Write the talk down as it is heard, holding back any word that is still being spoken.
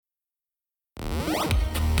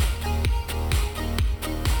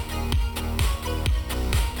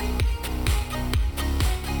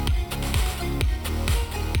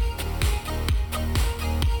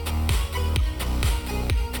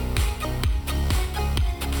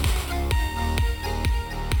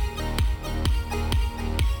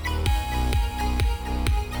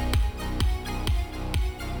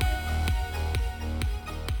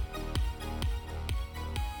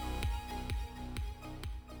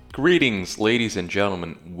Greetings, ladies and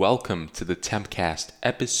gentlemen. Welcome to the Tempcast,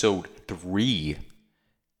 episode 3.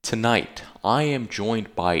 Tonight, I am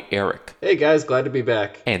joined by Eric Hey guys, glad to be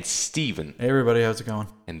back. and Steven, Hey everybody, how's it going?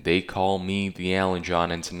 and they call me the Alan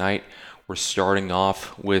John. And tonight, we're starting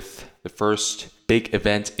off with the first big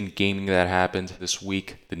event in gaming that happened this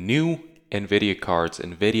week, the new NVIDIA cards.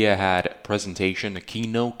 NVIDIA had a presentation, a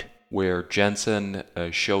keynote, where Jensen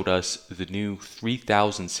showed us the new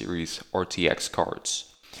 3000 series RTX cards.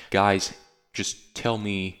 Guys, just tell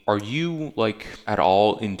me, are you at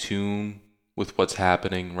all in tune with what's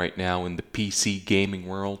happening right now in the PC gaming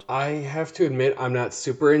world? I have to admit, I'm not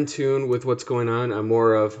super in tune with what's going on. I'm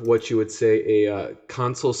more of what you would say a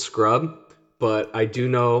console scrub, but I do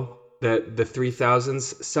know that the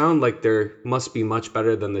 3000s sound like they must be much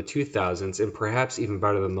better than the 2000s and perhaps even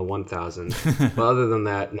better than the 1000s. But other than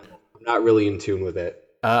that, no, I'm not really in tune with it.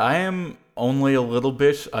 I am only a little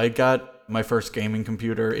bit. I got my first gaming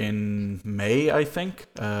computer in May, I think,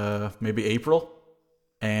 maybe April.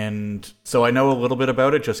 And so I know a little bit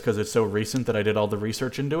about it just because it's so recent that I did all the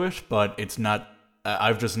research into it, but it's not,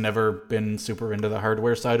 I've just never been super into the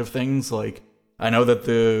hardware side of things. Like, I know that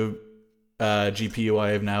the GPU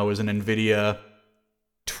I have now is an NVIDIA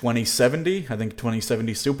 2070, I think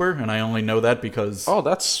 2070 Super, and I only know that because... Oh,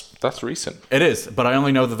 that's recent. It is, but I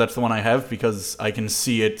only know that that's the one I have because I can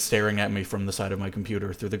see it staring at me from the side of my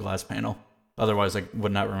computer through the glass panel. Otherwise, I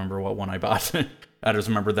would not remember what one I bought. I just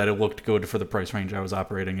remember that it looked good for the price range I was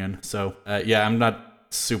operating in. So, yeah, I'm not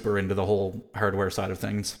super into the whole hardware side of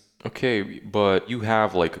things. Okay, but you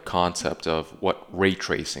have a concept of what ray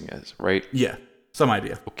tracing is, right? Yeah, some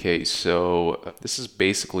idea. Okay, so this is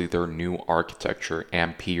basically their new architecture,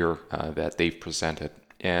 Ampere, that they've presented.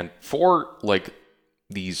 And for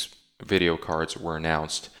these video cards were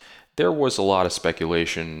announced, there was a lot of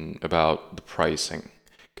speculation about the pricing,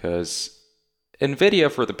 because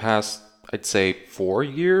NVIDIA for the past, I'd say 4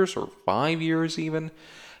 years or 5 years even,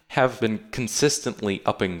 have been consistently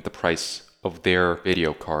upping the price of their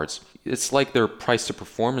video cards. It's like their price to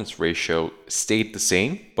performance ratio stayed the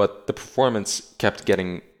same, but the performance kept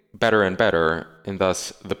getting better and better, and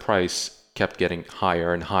thus the price kept getting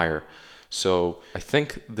higher and higher. So I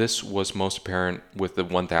think this was most apparent with the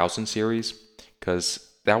 1000 series, because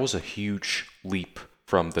that was a huge leap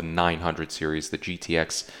from the 900 series, the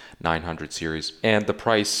GTX 900 series, and the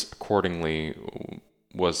price accordingly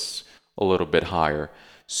was a little bit higher.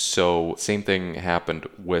 So same thing happened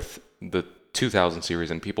with the 2000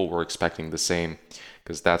 series, and people were expecting the same,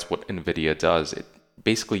 because that's what NVIDIA does. It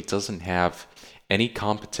basically doesn't have any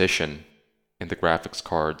competition in the graphics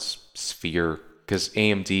cards sphere, because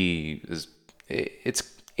AMD is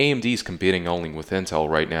competing only with Intel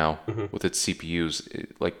right now with its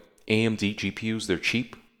CPUs. Like AMD GPUs, they're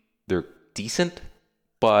cheap, they're decent,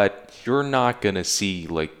 but you're not gonna see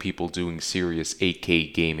people doing serious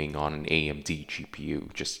 8K gaming on an AMD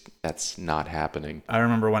GPU. Just that's not happening. I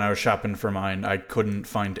remember when I was shopping for mine, I couldn't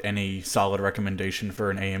find any solid recommendation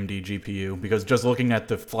for an AMD GPU because just looking at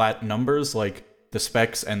the flat numbers, like the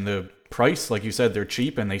specs and the price, like you said, they're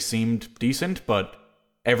cheap and they seemed decent, but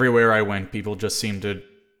everywhere I went, people just seemed to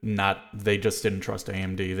they just didn't trust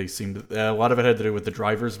AMD. They seemed, a lot of it had to do with the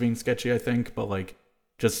drivers being sketchy, I think, but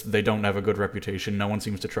just they don't have a good reputation. No one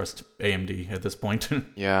seems to trust AMD at this point.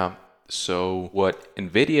 Yeah. So what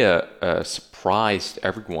NVIDIA surprised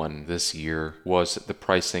everyone this year was the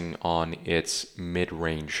pricing on its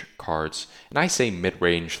mid-range cards. And I say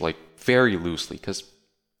mid-range very loosely, because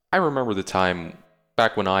I remember the time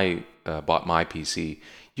back when I bought my PC,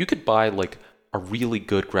 you could buy a really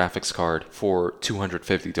good graphics card for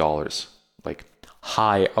 $250,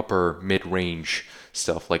 high upper mid-range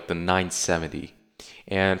stuff like the 970.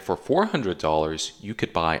 And for $400, you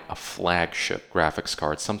could buy a flagship graphics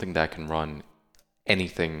card, something that can run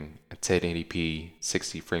anything at 1080p,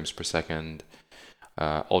 60 frames per second,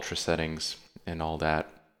 ultra settings, and all that.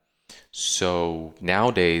 So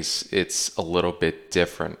nowadays, it's a little bit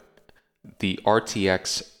different. The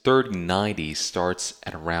RTX 3090 starts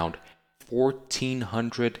at around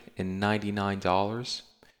 $1,499.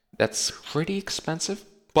 That's pretty expensive,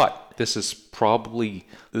 but this is probably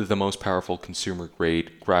the most powerful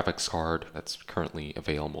consumer-grade graphics card that's currently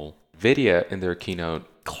available. NVIDIA, in their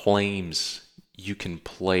keynote, claims you can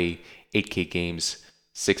play 8K games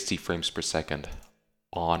 60 frames per second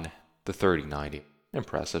on the 3090.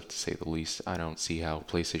 Impressive, to say the least. I don't see how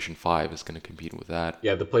PlayStation 5 is going to compete with that.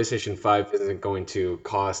 Yeah, the PlayStation 5 isn't going to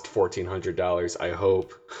cost $1,400, I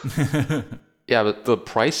hope. Yeah, but the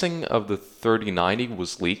pricing of the 3090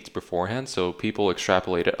 was leaked beforehand, so people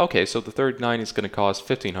extrapolated, okay, so the 3090 is going to cost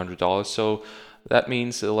 $1,500, so that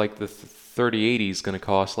means the 3080 is going to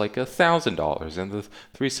cost like $1,000 and the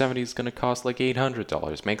 370 is going to cost like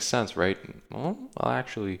 $800. Makes sense, right? Well,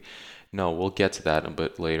 actually, no, we'll get to that a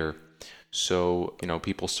bit later. So,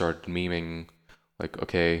 people started memeing like,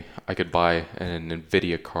 okay, I could buy an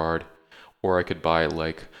NVIDIA card, or I could buy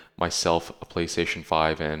like myself a PlayStation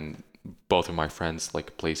 5 and both of my friends like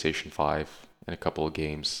a PlayStation 5 and a couple of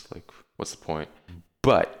games. Like, what's the point?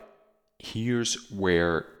 But here's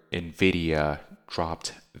where NVIDIA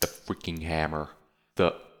dropped the freaking hammer.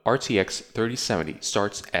 The RTX 3070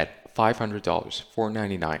 starts at $500,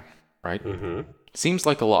 $499, right? Mm-hmm. Seems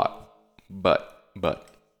like a lot, but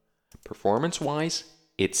performance-wise,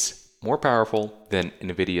 it's more powerful than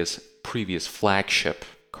NVIDIA's previous flagship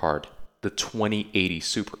card, the 2080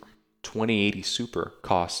 Super. 2080 Super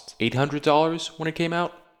cost $800 when it came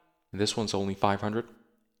out. This one's only $500,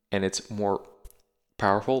 and it's more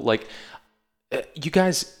powerful. Like, you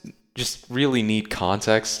guys just really need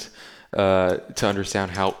context to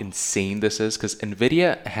understand how insane this is, because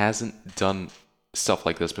NVIDIA hasn't done stuff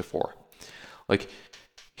like this before. Like,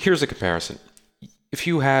 here's a comparison. If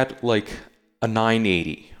you had like a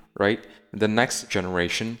 980, right? The next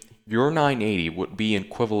generation, your 980 would be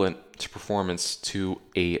equivalent to performance to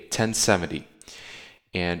a 1070.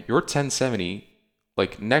 And your 1070,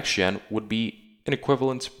 like next gen, would be an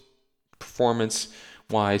equivalent performance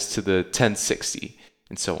wise to the 1060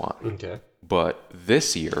 and so on. Okay. But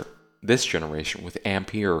this generation with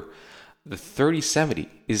Ampere, the 3070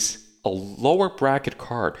 is a lower bracket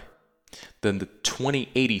card than the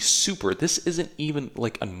 2080 Super. This isn't even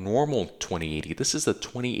like a normal 2080. This is a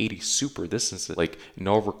 2080 Super. This is like an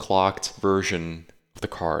overclocked version of the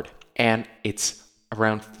card. And it's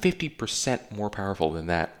around 50% more powerful than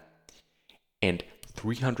that. And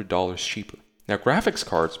 $300 cheaper. Now, graphics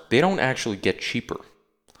cards, they don't actually get cheaper.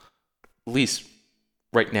 At least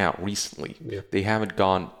right now, recently. Yeah. They haven't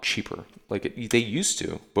gone cheaper. Like, they used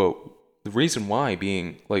to. But the reason why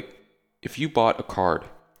being, like, if you bought a card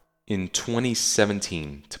in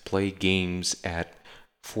 2017 to play games at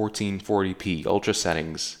 1440p ultra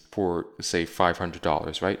settings for, say,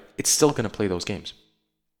 $500, right? It's still going to play those games.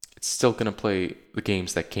 It's still going to play the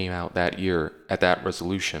games that came out that year at that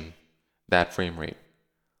resolution, that frame rate.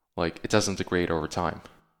 Like, it doesn't degrade over time.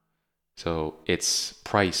 So its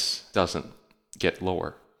price doesn't get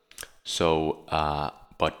lower. So,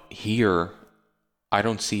 but here, I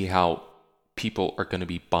don't see how people are going to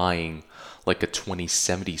be buying like a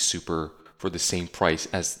 2070 Super for the same price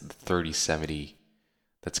as the 3070.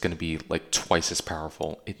 That's going to be like twice as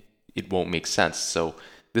powerful. It won't make sense. So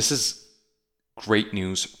this is great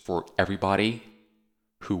news for everybody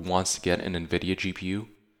who wants to get an NVIDIA GPU,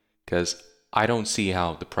 because I don't see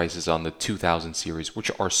how the prices on the 2000 series,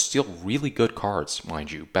 which are still really good cards,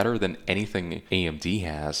 mind you, better than anything AMD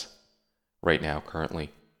has right now currently.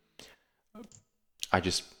 I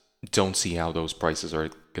just don't see how those prices are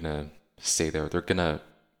going to stay there. They're going to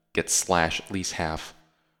get slashed at least half,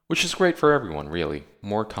 which is great for everyone, really.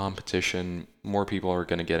 More competition, more people are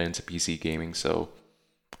going to get into PC gaming, so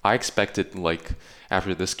I expected, like,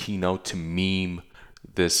 after this keynote to meme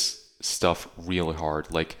this stuff really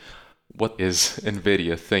hard. Like, what is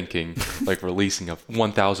NVIDIA thinking, like, releasing a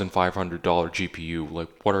 $1,500 GPU? Like,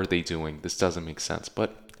 what are they doing? This doesn't make sense.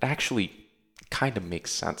 But actually kind of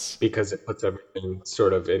makes sense. Because it puts everything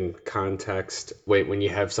sort of in context. Wait, when you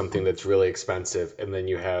have something that's really expensive and then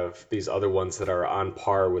you have these other ones that are on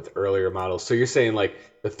par with earlier models. So you're saying like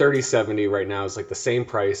the 3070 right now is like the same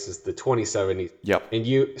price as the 2070. Yep. And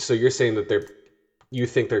you're saying that you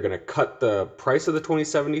think they're going to cut the price of the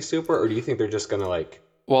 2070 Super, or do you think they're just going to like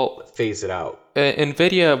phase it out?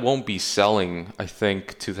 NVIDIA won't be selling, I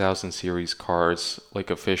think, 2000 series cards like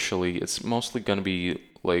officially. It's mostly going to be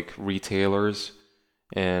like retailers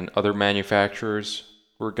and other manufacturers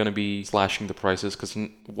who are going to be slashing the prices, because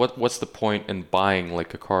what's the point in buying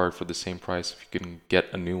like a card for the same price if you can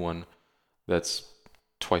get a new one that's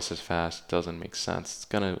twice as fast? It doesn't make sense. It's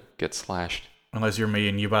going to get slashed. Unless you're me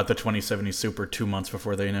and you bought the 2070 Super 2 months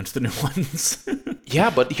before they announced the new ones. Yeah,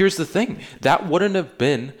 but here's the thing. That wouldn't have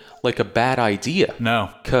been like a bad idea.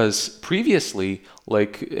 No. Because previously,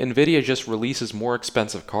 like, NVIDIA just releases more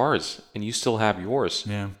expensive cards and you still have yours.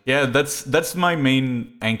 Yeah, that's my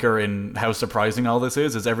main anchor in how surprising all this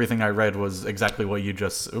is everything I read was exactly what you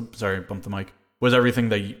just... Oops, sorry, bumped the mic. Was everything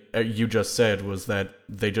that you just said was that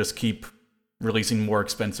they just keep releasing more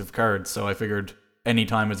expensive cards. So I figured any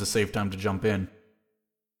time is a safe time to jump in.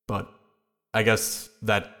 But I guess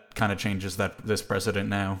that kind of changes this precedent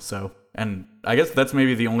now. So, and I guess that's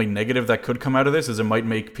maybe the only negative that could come out of this, is it might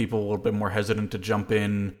make people a little bit more hesitant to jump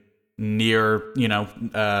in near,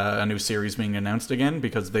 a new series being announced again,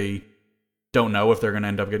 because they don't know if they're going to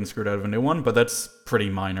end up getting screwed out of a new one, but that's pretty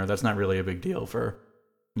minor. That's not really a big deal for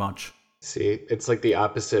much. See, it's like the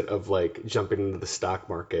opposite of like jumping into the stock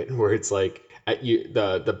market, where it's like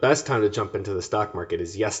the best time to jump into the stock market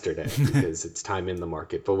is yesterday because it's time in the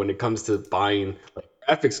market. But when it comes to buying like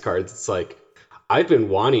graphics cards, it's like I've been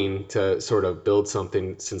wanting to sort of build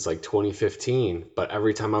something since like 2015, but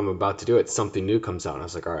every time I'm about to do it, something new comes out. And I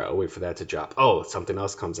was like, all right, I'll wait for that to drop. Oh, something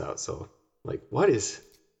else comes out. So like, what is?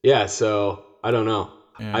 Yeah, so I don't know.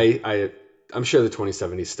 Yeah. I'm sure the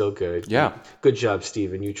 2070 is still good. Yeah. Good job,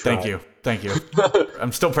 Steven. You tried. Thank you.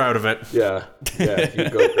 I'm still proud of it. Yeah, you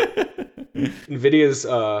go for it. Nvidia's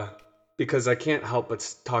because I can't help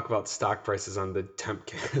but talk about stock prices on the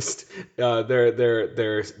Tempcast.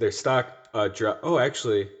 Their stock drop. Oh,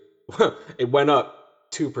 actually, it went up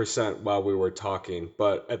 2% while we were talking,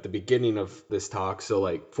 but at the beginning of this talk, so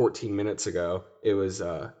like 14 minutes ago,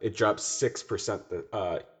 it dropped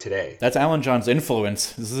 6% today. That's Alan John's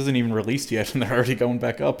influence. This isn't even released yet, and they're already going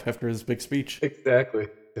back up after his big speech. Exactly.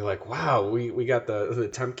 They're like, wow, we got the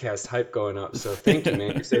Tempcast hype going up. So thank you,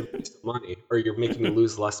 man. You're saving me some money, or you're making me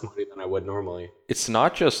lose less money than I would normally. It's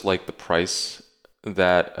not just like the price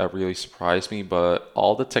that really surprised me, but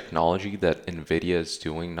all the technology that NVIDIA is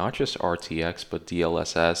doing, not just RTX, but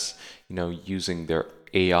DLSS, using their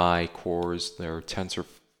AI cores, their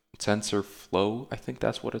TensorFlow, I think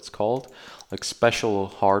that's what it's called, like special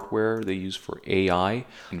hardware they use for AI.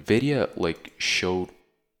 NVIDIA like showed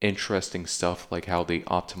interesting stuff like how they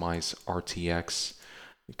optimize RTX,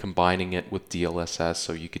 combining it with DLSS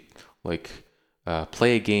so you could like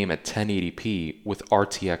play a game at 1080p with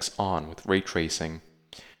RTX on, with ray tracing,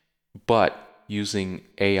 but using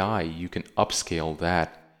AI, you can upscale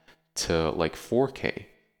that to like 4K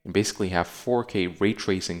and basically have 4K ray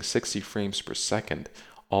tracing 60 frames per second,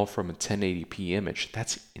 all from a 1080p image.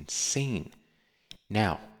 That's insane.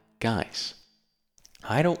 Now, guys,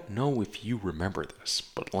 I don't know if you remember this,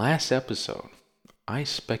 but last episode, I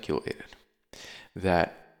speculated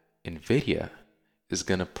that NVIDIA is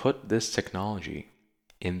going to put this technology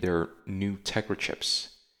in their new Tegra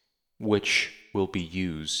chips, which will be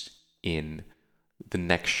used in the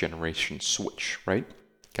next generation Switch, right?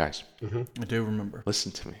 Guys, I do remember.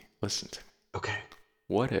 listen to me. Okay.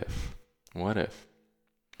 What if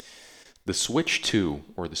the Switch 2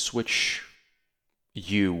 or the Switch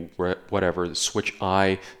U, whatever, the Switch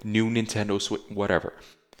I, new Nintendo Switch, whatever.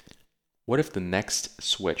 What if the next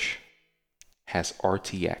Switch has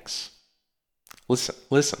RTX? Listen.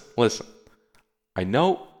 I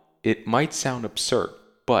know it might sound absurd,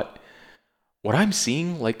 but what I'm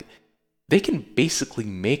seeing, like, they can basically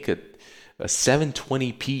make a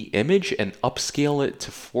 720p image and upscale it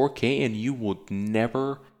to 4K and you will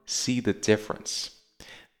never see the difference.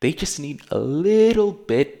 They just need a little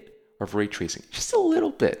bit of ray tracing. Just a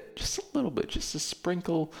little bit. Just to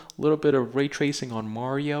sprinkle a little bit of ray tracing on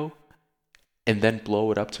Mario and then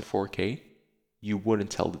blow it up to 4K. You wouldn't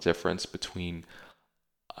tell the difference between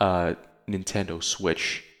a Nintendo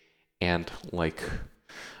Switch and like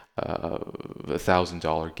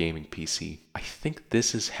 $1,000 gaming PC. I think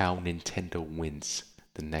this is how Nintendo wins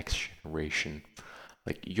the next generation.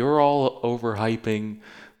 Like, you're all overhyping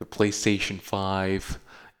the PlayStation 5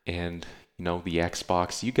 and the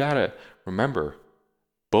Xbox. You gotta remember,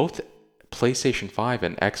 both PlayStation 5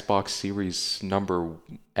 and Xbox Series number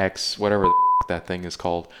X, whatever that thing is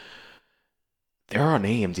called, they're on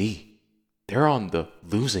AMD. They're on the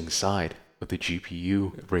losing side of the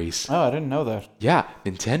GPU race. Oh, I didn't know that. Yeah,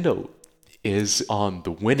 Nintendo is on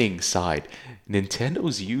the winning side.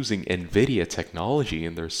 Nintendo's using NVIDIA technology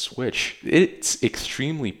in their Switch. It's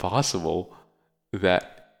extremely possible that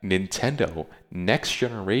Nintendo next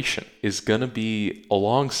generation is gonna be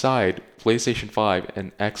alongside PlayStation 5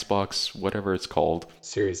 and Xbox, whatever it's called,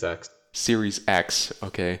 Series X,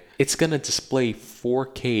 okay? It's gonna display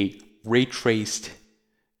 4K ray traced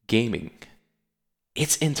gaming.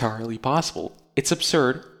 It's entirely possible. It's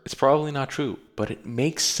absurd. It's probably not true, but it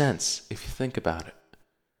makes sense if you think about it.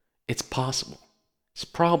 It's possible. It's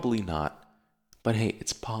probably not, but hey,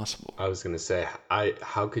 it's possible. I was gonna say,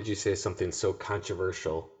 how could you say something so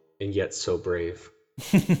controversial and yet so brave?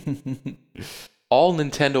 All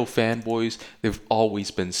Nintendo fanboys, they've always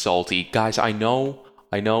been salty. Guys, I know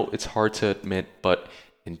it's hard to admit, but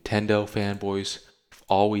Nintendo fanboys have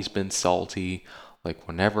always been salty. Like,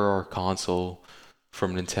 whenever our console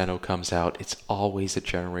from Nintendo comes out, it's always a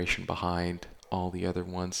generation behind all the other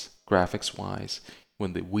ones, graphics-wise.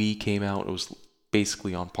 When the Wii came out, it was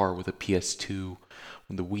basically on par with a PS2.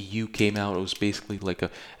 When the Wii U came out, it was basically like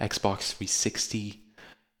a Xbox 360.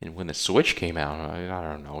 And when the Switch came out, I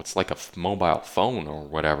don't know, it's like a mobile phone or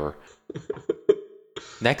whatever.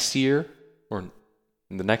 Next year, or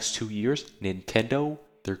in the next 2 years, Nintendo,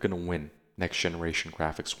 they're going to win next generation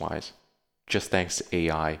graphics wise, just thanks to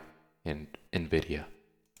AI and NVIDIA.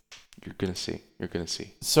 You're going to see. You're going to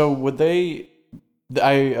see. So would they...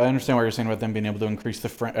 I understand what you're saying about them being able to increase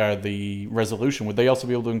the resolution. Would they also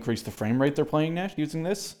be able to increase the frame rate they're playing at using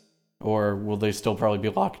this? Or will they still probably be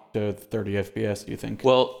locked to 30 FPS, do you think?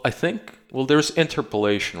 Well, I think, there's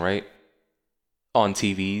interpolation, right? On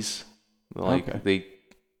TVs. Okay.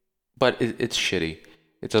 But it's shitty.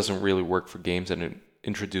 It doesn't really work for games, and it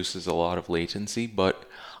introduces a lot of latency. But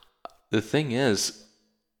the thing is,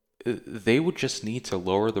 they would just need to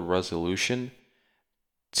lower the resolution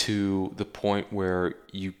to the point where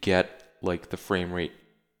you get like the frame rate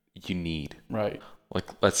you need. Right. Like,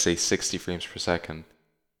 let's say 60 frames per second,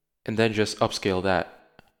 and then just upscale that.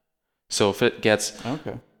 So if it gets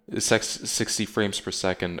 60 frames per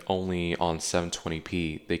second only on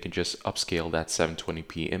 720p, they can just upscale that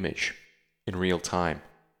 720p image in real time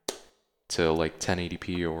to like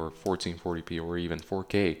 1080p or 1440p or even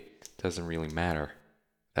 4K. Doesn't really matter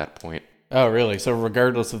at that point. Oh, really? So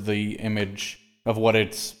regardless of the image of what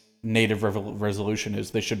its native resolution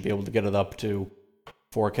is, they should be able to get it up to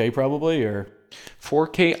 4K probably, or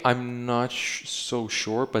 4K, I'm not so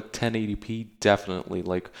sure, but 1080p definitely.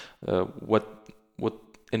 Like what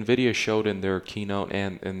NVIDIA showed in their keynote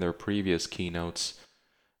and in their previous keynotes,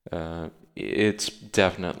 it's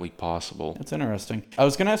definitely possible. That's interesting. I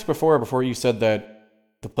was going to ask before you said that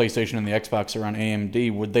the PlayStation and the Xbox are on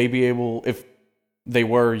AMD, would they be able, if they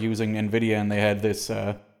were using NVIDIA and they had this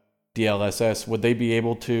DLSS, would they be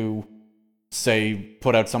able to, say,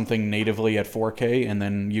 put out something natively at 4K and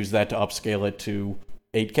then use that to upscale it to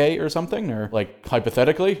 8K or something, or like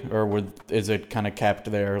hypothetically, or is it kind of capped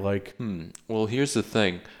there? Like, Well, here's the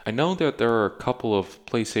thing. I know that there are a couple of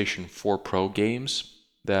PlayStation 4 Pro games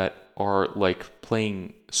that are like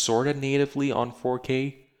playing sort of natively on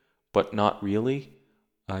 4K, but not really.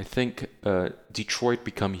 I think Detroit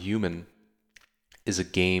Become Human is a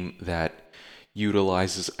game that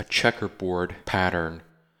utilizes a checkerboard pattern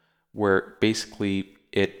where basically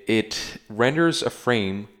it renders a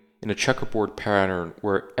frame in a checkerboard pattern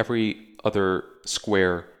where every other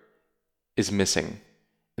square is missing.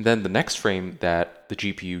 And then the next frame that the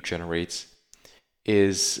GPU generates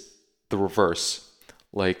is the reverse.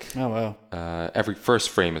 Like, oh wow, every first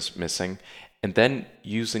frame is missing. And then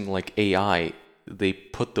using like AI, they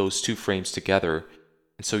put those two frames together.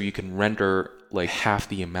 And so you can render like half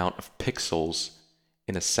the amount of pixels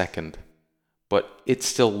in a second. But it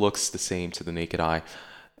still looks the same to the naked eye.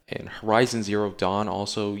 And Horizon Zero Dawn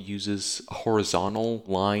also uses a horizontal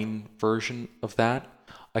line version of that,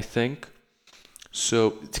 I think. So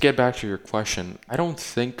to get back to your question, I don't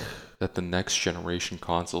think that the next generation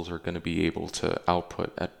consoles are going to be able to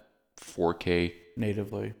output at 4K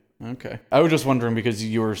natively. Okay. I was just wondering because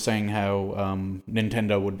you were saying how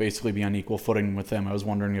Nintendo would basically be on equal footing with them. I was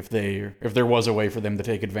wondering if there was a way for them to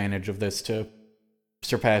take advantage of this to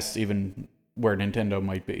surpass even where Nintendo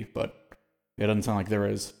might be, but it doesn't sound like there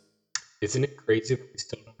is. Isn't it crazy that we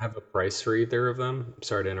still don't have a price for either of them? I'm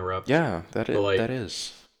sorry to interrupt. Yeah, that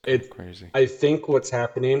is it's crazy. I think what's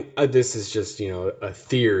happening, this is just, a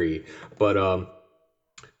theory, but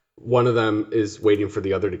one of them is waiting for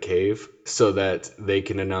the other to cave so that they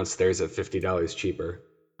can announce theirs at $50 cheaper.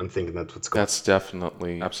 I'm thinking that's what's going on. That's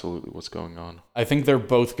definitely, absolutely what's going on. I think they're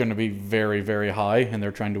both going to be very, very high, and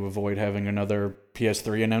they're trying to avoid having another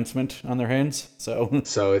PS3 announcement on their hands. So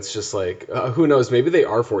it's just like, who knows? Maybe they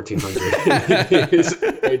are 1400.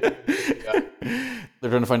 They're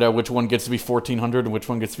trying to find out which one gets to be 1400 and which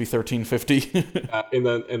one gets to be 1350.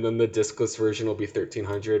 And then the discless version will be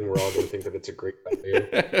 1300, and we're all going to think that it's a great value.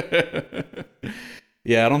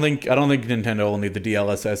 Yeah, I don't think Nintendo will need the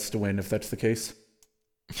DLSS to win if that's the case.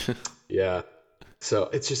 Yeah. So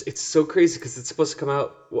it's so crazy because it's supposed to come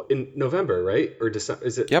out in November, right? Or December?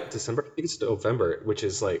 Is it December? I think it's November, which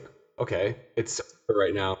is like, okay, it's September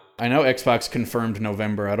right now. I know Xbox confirmed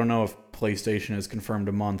November. I don't know if PlayStation has confirmed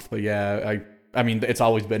a month, but yeah, I mean, it's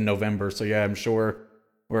always been November, so yeah, I'm sure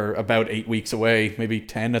we're about 8 weeks away, maybe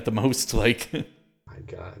 10 at the most. Like, my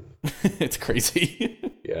God, it's crazy.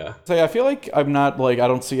 Yeah. So I feel like I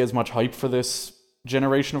don't see as much hype for this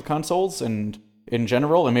generation of consoles and in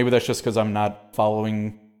general, and maybe that's just because I'm not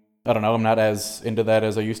following. I don't know. I'm not as into that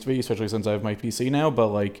as I used to be, especially since I have my PC now. But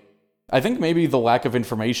like, I think maybe the lack of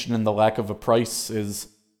information and the lack of a price is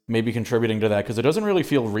maybe contributing to that because it doesn't really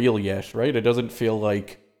feel real yet, right? It doesn't feel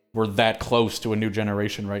like we're that close to a new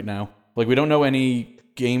generation right now. Like, we don't know any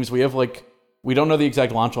games. We don't know the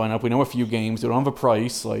exact launch lineup. We know a few games. We don't have a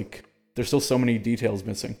price. Like, there's still so many details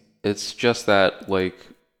missing. It's just that, like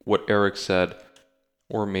what Eric said,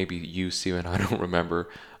 or maybe you, Steven, I don't remember.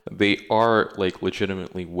 They are like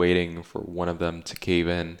legitimately waiting for one of them to cave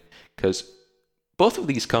in because both of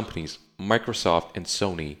these companies, Microsoft and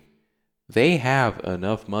Sony, they have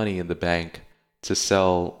enough money in the bank to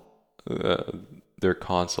sell their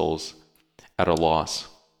consoles at a loss.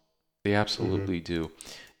 They absolutely do.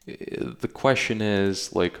 The question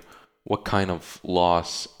is like, what kind of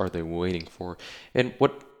loss are they waiting for? And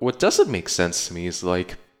what doesn't make sense to me is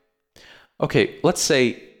like, okay, let's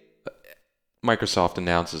say Microsoft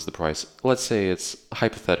announces the price. Let's say it's,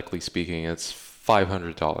 hypothetically speaking, it's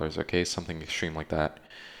 $500, okay, something extreme like that.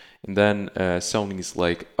 And then Sony's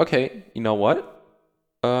like, okay, you know what?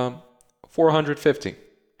 450.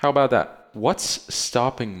 How about that? What's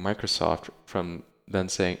stopping Microsoft from then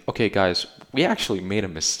saying, okay, guys, we actually made a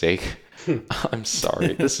mistake. I'm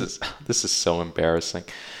sorry. This is so embarrassing.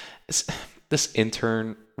 This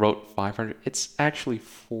intern wrote 500. It's actually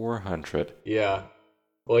 400. Yeah.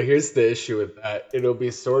 Well, here's the issue with that. It'll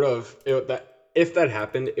be sort of that if that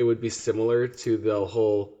happened, it would be similar to the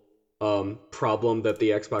whole problem that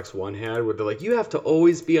the Xbox One had, where they're like, you have to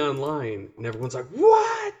always be online, and everyone's like,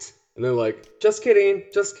 what? And they're like, just kidding,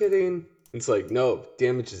 just kidding. It's like, no,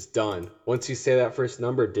 damage is done. Once you say that first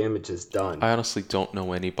number, damage is done. I honestly don't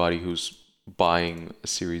know anybody who's buying a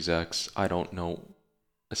Series X. I don't know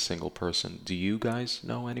a single person. Do you guys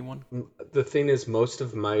know anyone? The thing is, most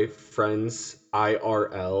of my friends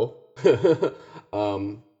IRL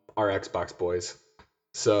are Xbox boys.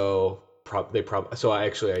 So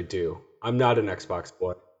I do. I'm not an Xbox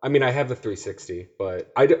boy. I mean, I have the 360, but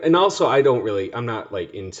I'm not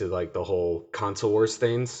like into like the whole console wars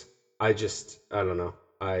things. I don't know.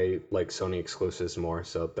 I like Sony exclusives more,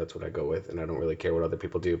 so that's what I go with, and I don't really care what other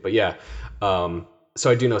people do. But yeah, so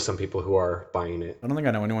I do know some people who are buying it. I don't think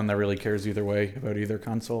I know anyone that really cares either way about either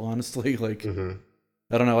console, honestly. Like,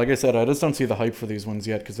 I don't know. Like I said, I just don't see the hype for these ones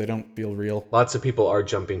yet because they don't feel real. Lots of people are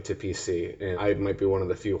jumping to PC, and I might be one of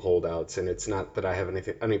the few holdouts. And it's not that I have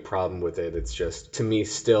any problem with it. It's just, to me,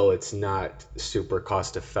 still, it's not super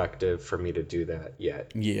cost effective for me to do that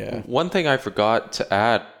yet. Yeah. One thing I forgot to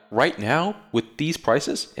add. Right now, with these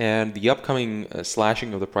prices and the upcoming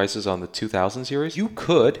slashing of the prices on the 2000 series, you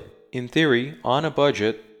could, in theory, on a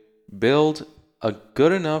budget, build a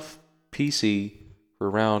good enough PC for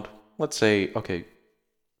around, let's say, okay,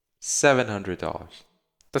 $700.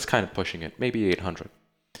 That's kind of pushing it, maybe $800.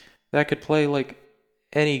 That could play like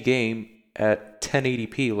any game at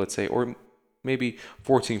 1080p, let's say, or maybe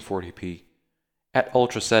 1440p at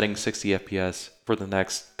ultra settings, 60 FPS for the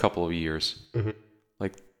next couple of years.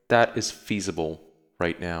 Like, that is feasible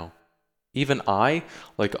right now. Even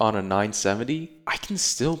like on a 970, I can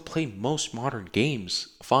still play most modern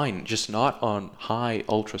games fine, just not on high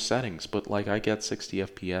ultra settings. But like, I get 60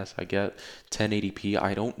 FPS, I get 1080p.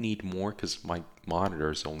 I don't need more because my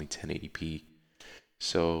monitor is only 1080p.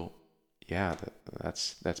 So yeah,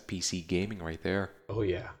 that's PC gaming right there. Oh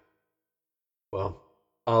yeah. Well,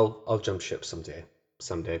 I'll jump ship someday.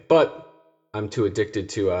 But I'm too addicted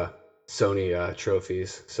to Sony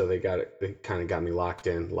trophies, so they kind of got me locked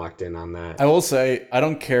in on that. I will say I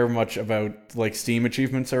don't care much about like Steam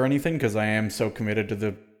achievements or anything because I am so committed to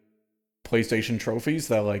the PlayStation trophies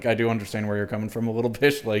that like I do understand where you're coming from a little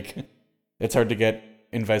bit. Like, it's hard to get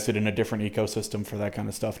invested in a different ecosystem for that kind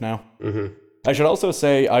of stuff now. I should also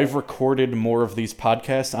say I've recorded more of these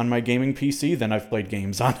podcasts on my gaming PC than I've played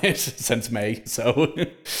games on it since May, so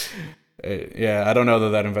yeah, I don't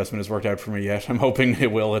know that investment has worked out for me yet. I'm hoping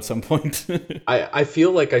it will at some point. I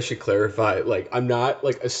feel like I should clarify, like, I'm not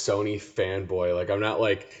like a Sony fanboy. Like, I'm not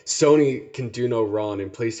like Sony can do no wrong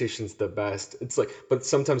and PlayStation's the best. It's like, but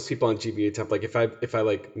sometimes people on GBA Temp, like if I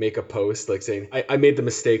like make a post like saying I made the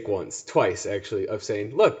mistake twice actually, of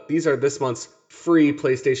saying, look, these are this month's free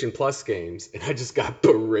PlayStation Plus games, and I just got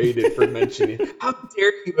berated for mentioning how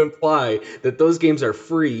dare you imply that those games are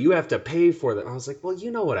free, you have to pay for them. I was like, well,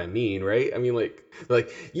 you know what I mean, right? I mean, like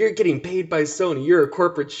you're getting paid by Sony, you're a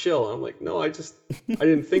corporate shill. I'm like, no, I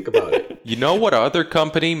didn't think about it. You know what other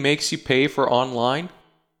company makes you pay for online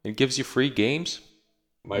and gives you free games?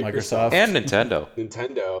 Microsoft and Nintendo.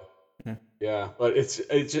 Yeah, but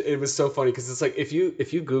it was so funny because it's like if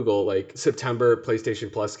you Google like September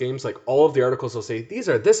PlayStation Plus games, like all of the articles will say these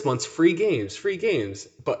are this month's free games,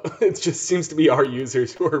 but it just seems to be our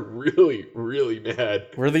users who are really, really mad.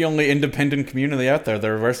 We're the only independent community out there.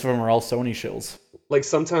 The rest of them are all Sony shills. Like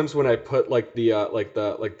sometimes when I put like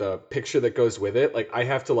the picture that goes with it, like I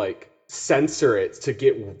have to like censor it to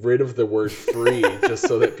get rid of the word free just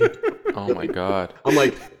so that people. Oh my god.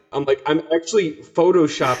 I'm actually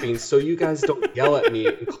photoshopping so you guys don't yell at me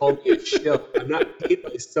and call me a shill. I'm not paid by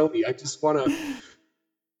Sony. I just want to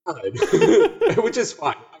which is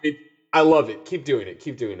fine. I mean, I love it. Keep doing it.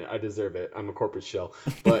 Keep doing it. I deserve it. I'm a corporate shell.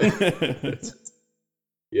 But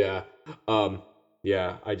yeah, um,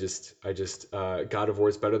 yeah. I just God of War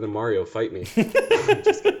is better than Mario. Fight me.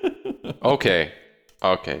 Just kidding. Okay.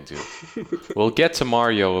 Okay, dude. We'll get to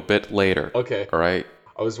Mario a bit later. Okay. All right?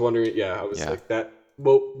 I was wondering. Yeah, I was Yeah. like that.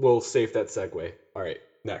 We'll save that segue. All right.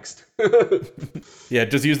 Next. Yeah,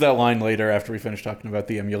 just use that line later after we finish talking about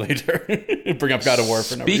the emulator. Bring up God of War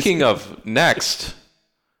for no reason. Speaking of next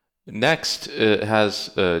has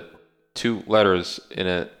 2 letters in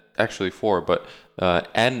it, actually 4, but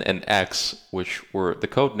N and X, which were the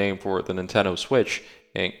code name for the Nintendo Switch.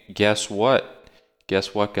 And guess what?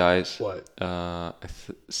 Guess what, guys? What?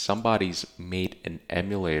 Somebody's made an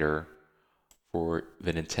emulator for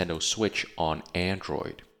the Nintendo Switch on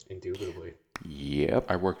Android. Indubitably. Yep,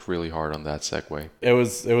 I worked really hard on that segue. It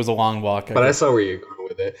was a long walk. But I saw where you're going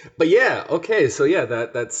with it. But yeah, okay, so yeah,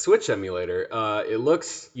 that Switch emulator, it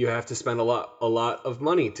looks you have to spend a lot of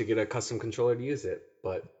money to get a custom controller to use it.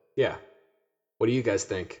 But yeah, what do you guys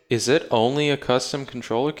think? Is it only a custom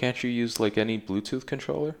controller? Can't you use like any Bluetooth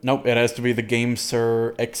controller? Nope, it has to be the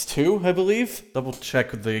GameSir X2, I believe. Double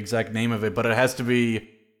check the exact name of it, but it has to be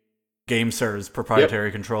GameSir's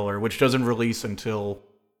proprietary controller, which doesn't release until,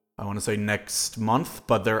 I want to say, next month.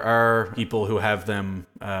 But there are people who have them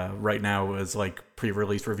right now as like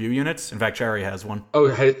pre-release review units. In fact, Shari has one. Oh,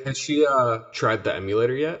 has she tried the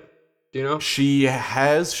emulator yet? Do you know? She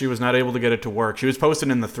has. She was not able to get it to work. She was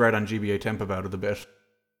posting in the thread on GBA Temp about it a bit.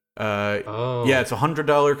 Yeah, it's a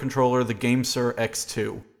 $100 controller, the GameSir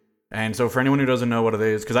X2. And so for anyone who doesn't know what it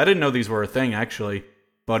is, because I didn't know these were a thing actually,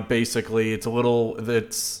 but basically it's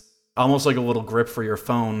almost like a little grip for your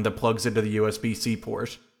phone that plugs into the USB-C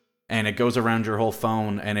port, and it goes around your whole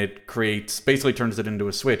phone, and it basically turns it into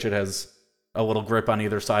a Switch. It has a little grip on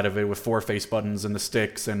either side of it with 4 face buttons and the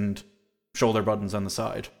sticks and shoulder buttons on the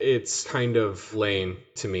side. It's kind of lame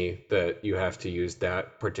to me that you have to use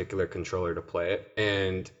that particular controller to play it.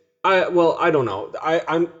 And I don't know.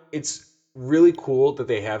 It's really cool that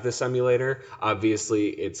they have this emulator. Obviously,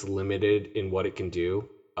 it's limited in what it can do.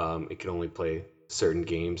 It can only play certain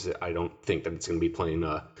games. I don't think that it's going to be playing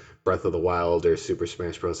Breath of the Wild or Super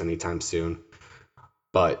Smash Bros. Anytime soon.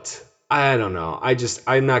 But I don't know.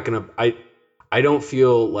 I'm not going to. I don't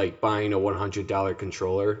feel like buying a $100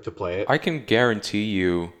 controller to play it. I can guarantee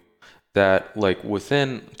you that like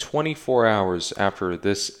within 24 hours after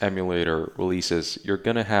this emulator releases, you're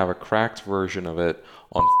gonna have a cracked version of it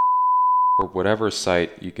on or whatever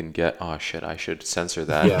site you can get. Oh shit, I should censor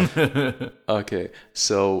that. Yeah. Okay,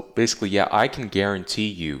 so basically, yeah, I can guarantee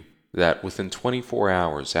you that within 24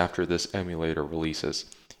 hours after this emulator releases,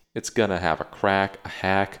 it's gonna have a crack, a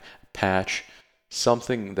hack, a patch,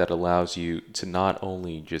 something that allows you to not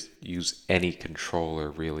only just use any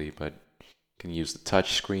controller really, but you can use the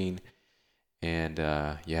touch screen. And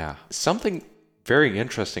yeah, something very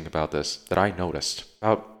interesting about this that I noticed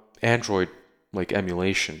about Android like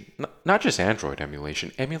emulation, not just Android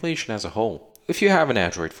emulation, emulation as a whole. If you have an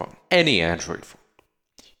Android phone, any Android phone,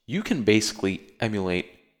 you can basically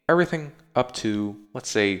emulate everything up to, let's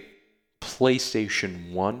say,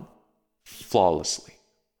 PlayStation 1 flawlessly,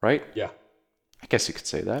 right? Yeah. I guess you could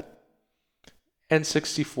say that.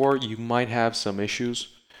 N64, you might have some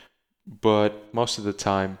issues, but most of the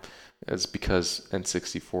time, it's because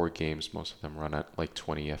N64 games, most of them run at like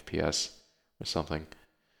 20 FPS or something.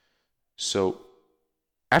 So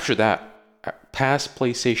after that, past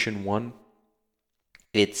PlayStation 1,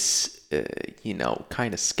 it's,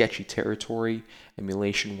 kind of sketchy territory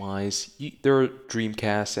emulation-wise. There are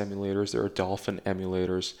Dreamcast emulators, there are Dolphin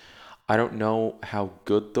emulators. I don't know how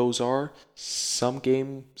good those are. Some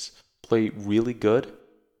games play really good,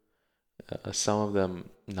 some of them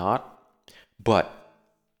not. But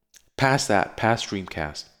past that, past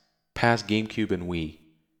Dreamcast, past GameCube and Wii,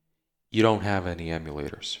 you don't have any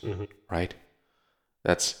emulators, right?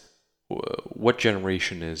 That's what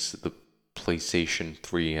generation is the PlayStation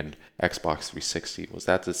 3 and Xbox 360? Was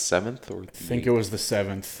that the 7th or? I think it was the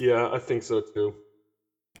 7th. Yeah, I think so too.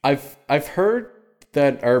 I've heard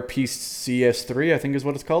that our PS3, I think is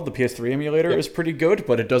what it's called, the PS3 emulator is pretty good,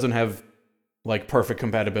 but it doesn't have like perfect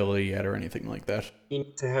compatibility yet or anything like that. You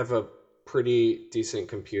need to have a pretty decent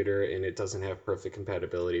computer, and it doesn't have perfect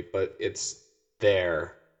compatibility, but it's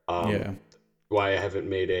there. Yeah. Why I haven't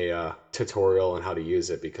made a tutorial on how to use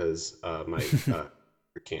it, because my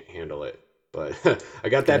can't handle it. But I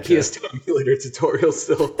got that Gotcha. PS2 emulator tutorial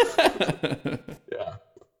still. Yeah.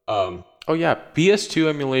 Oh yeah, PS2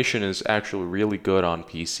 emulation is actually really good on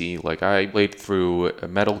PC. Like I played through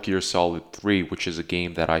Metal Gear Solid 3, which is a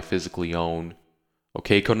game that I physically own.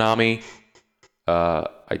 Okay, Konami,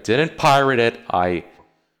 I didn't pirate it. I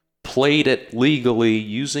played it legally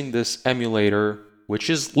using this emulator, which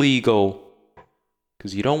is legal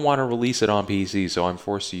because you don't want to release it on PC, so I'm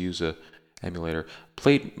forced to use a emulator.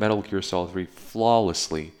 Played Metal Gear Solid 3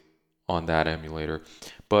 flawlessly on that emulator.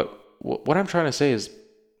 But what I'm trying to say is,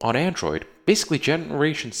 on Android, basically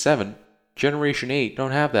Generation 7, Generation 8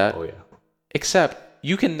 don't have that. Oh yeah. Except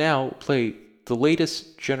you can now play the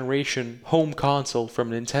latest generation home console from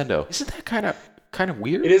Nintendo. Isn't that kind of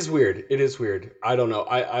weird? It is weird. It is weird. I don't know.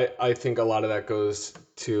 I think a lot of that goes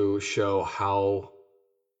to show how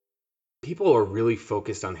people are really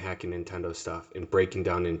focused on hacking Nintendo stuff and breaking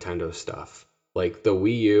down Nintendo stuff. Like the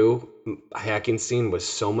Wii U hacking scene was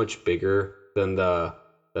so much bigger than the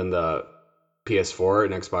PS4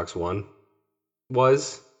 and Xbox One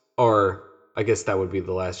was, or I guess that would be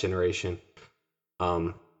the last generation.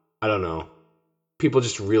 I don't know. People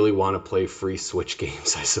just really want to play free Switch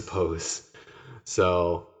games, I suppose.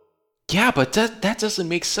 So Yeah, but that doesn't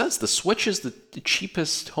make sense. The Switch is the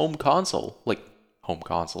cheapest home console. Like, home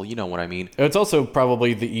console, you know what I mean. It's also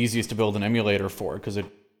probably the easiest to build an emulator for because it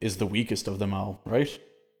is the weakest of them all, right?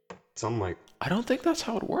 something like I don't think that's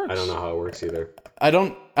how it works. I don't know how it works either. I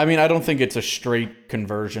don't think it's a straight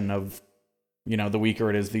conversion of, the weaker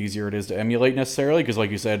it is, the easier it is to emulate necessarily, because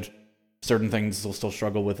like you said, certain things will still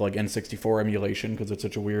struggle with like N64 emulation because it's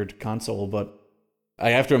such a weird console, but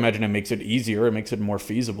I have to imagine it makes it easier, it makes it more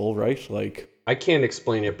feasible, right? Like, I can't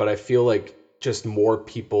explain it, but I feel like just more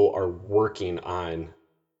people are working on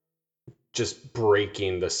just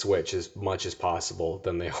breaking the Switch as much as possible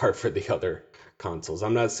than they are for the other consoles.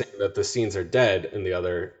 I'm not saying that the scenes are dead in the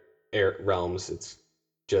other realms. It's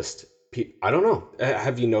just I don't know.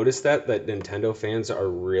 Have you noticed that Nintendo fans are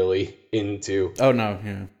really into oh no,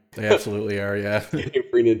 yeah. They absolutely are, yeah. getting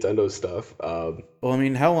free Nintendo stuff? Well, I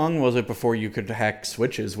mean, how long was it before you could hack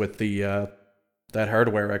Switches with the that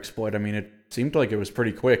hardware exploit? I mean, it seemed like it was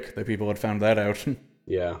pretty quick that people had found that out.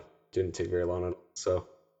 Yeah, didn't take very long. So.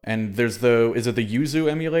 And there's is it the Yuzu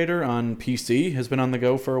emulator on PC has been on the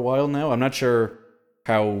go for a while now? I'm not sure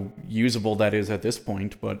how usable that is at this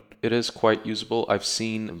point, but It is quite usable. I've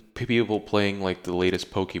seen people playing like the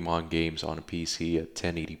latest Pokemon games on a PC at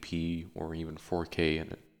 1080p or even 4K,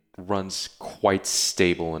 and it runs quite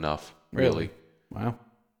stable enough. Really. Wow.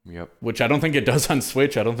 Yep. Which I don't think it does on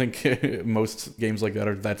Switch. I don't think most games like that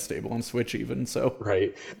are that stable on Switch even, so.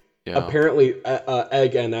 Right. Yeah. Apparently,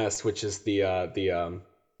 Egg NS, which is the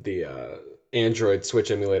Android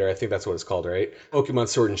Switch emulator, I think that's what it's called, right? Pokemon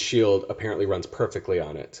Sword and Shield apparently runs perfectly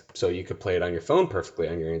on it, so you could play it on your phone perfectly,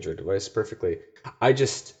 on your Android device perfectly.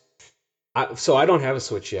 So I don't have a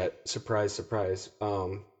Switch yet. Surprise, surprise.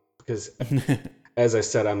 Because as I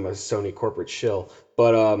said, I'm a Sony corporate shill,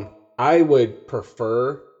 but I would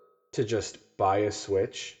prefer to just buy a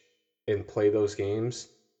Switch and play those games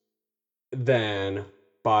than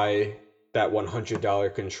buy that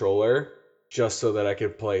 $100 controller just so that I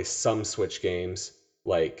could play some Switch games.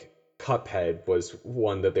 Like Cuphead was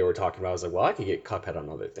one that they were talking about. I was like, well, I could get Cuphead on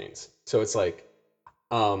other things. So it's like,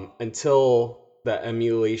 until the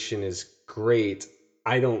emulation is great,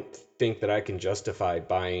 I don't think that I can justify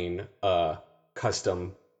buying a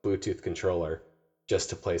custom Bluetooth controller just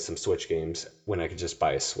to play some Switch games when I could just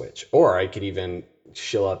buy a Switch. Or I could even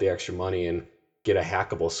shill out the extra money and get a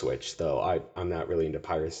hackable Switch, though I'm not really into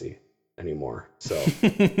piracy anymore. So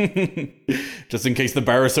just in case the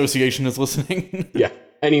Bar Association is listening. yeah,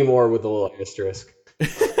 anymore with a little asterisk.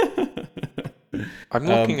 I'm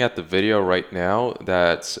looking at the video right now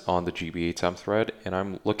that's on the GBA10 thread, and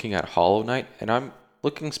I'm looking at Hollow Knight, and I'm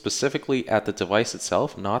looking specifically at the device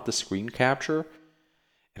itself, not the screen capture,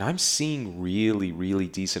 and I'm seeing really, really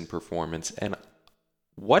decent performance. And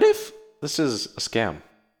what if this is a scam?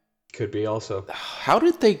 Could be also. How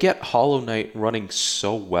did they get Hollow Knight running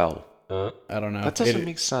so well? I don't know. That doesn't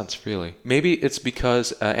make sense, really. Maybe it's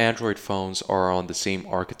because Android phones are on the same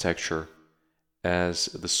architecture as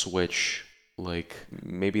the Switch. Like,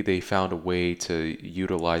 maybe they found a way to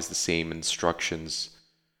utilize the same instructions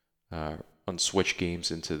on Switch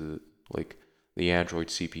games into the Android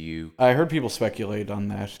CPU. I heard people speculate on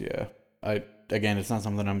that, yeah. Again, it's not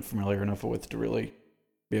something I'm familiar enough with to really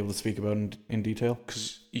be able to speak about in detail.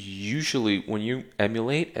 Because usually when you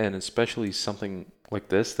emulate, and especially something like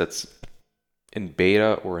this that's in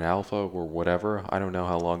beta or in alpha or whatever, I don't know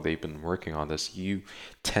how long they've been working on this, you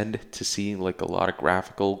tend to see like a lot of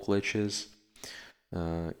graphical glitches.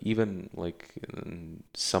 Even like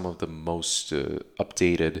some of the most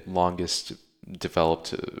updated, longest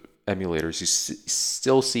developed emulators, you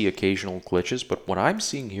still see occasional glitches. But what I'm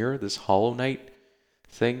seeing here, this Hollow Knight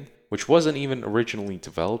thing, which wasn't even originally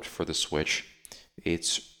developed for the Switch,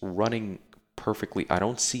 it's running perfectly. I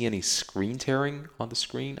don't see any screen tearing on the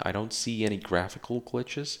screen. I don't see any graphical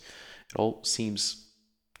glitches. It all seems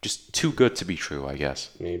just too good to be true, I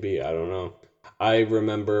guess. Maybe, I don't know. I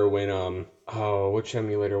remember when which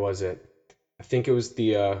emulator was it? I think it was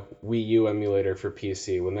the Wii U emulator for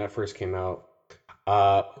PC when that first came out.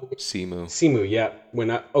 Uh, Simu. Simu, yeah. When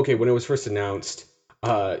it was first announced,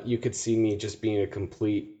 you could see me just being a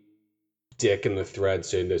complete dick in the thread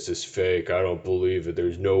saying this is fake. I don't believe it.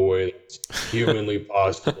 There's no way it's humanly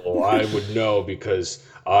possible. I would know because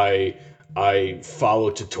I follow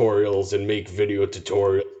tutorials and make video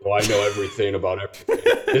tutorials, so I know everything about everything.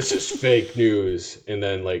 This is fake news. And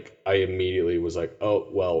then like I immediately was like, oh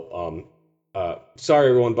well, sorry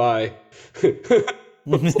everyone, bye.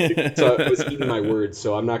 So I was eating my words,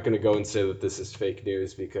 so I'm not gonna go and say that this is fake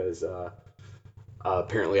news because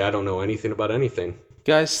apparently I don't know anything about anything.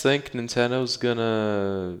 You guys think Nintendo's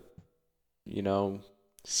gonna,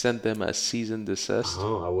 send them a cease and desist?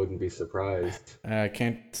 Oh, I wouldn't be surprised. I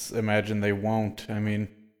can't imagine they won't. I mean,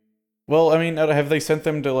 have they sent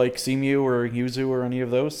them to like Cemu or Yuzu or any of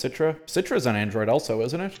those? Citra? Citra's on Android also,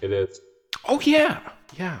 isn't it? It is. Oh yeah,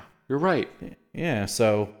 you're right. Yeah,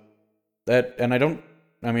 so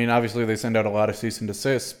obviously they send out a lot of cease and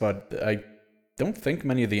desists, but I don't think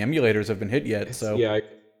many of the emulators have been hit yet. So yeah, it's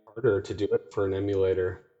harder to do it for an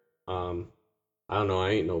emulator. I don't know. I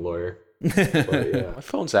ain't no lawyer. But yeah. My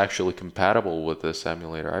phone's actually compatible with this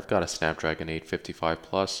emulator. I've got a Snapdragon 855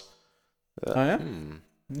 Plus. Oh yeah?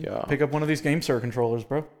 Yeah. Pick up one of these GameStar controllers,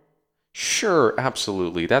 bro. Sure,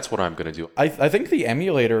 absolutely. That's what I'm gonna do. I think the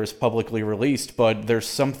emulator is publicly released, but there's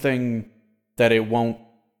something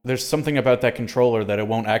about that controller that it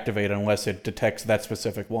won't activate unless it detects that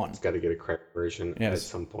specific one. It's got to get a cracked version at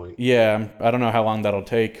some point. Yeah, I don't know how long that'll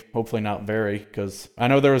take. Hopefully not very, because I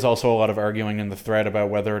know there was also a lot of arguing in the thread about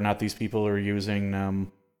whether or not these people are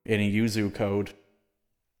using any Yuzu code.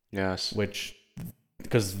 Yes.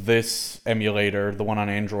 Because this emulator, the one on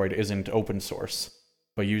Android, isn't open source,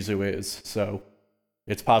 but Yuzu is, so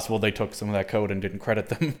it's possible they took some of that code and didn't credit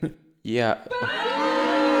them. Yeah.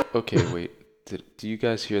 Okay, wait. Do you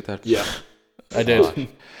guys hear that? Yeah, I did.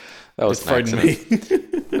 That was It an frightened accident.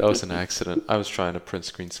 me. That was an accident. I was trying to print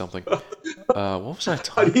screen something. What was I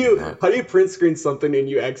talking about? How do you print screen something and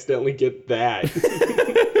you accidentally get that?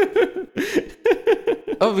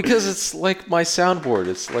 Oh, because it's like my soundboard.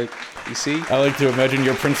 It's like, you see? I like to imagine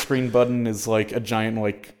your print screen button is like a giant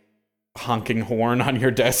like honking horn on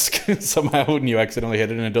your desk somehow, and you accidentally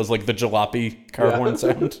hit it, and it does like the jalopy car horn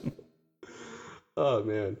sound. Oh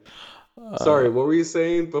man. Sorry, what were you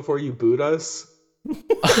saying before you booed us? I'm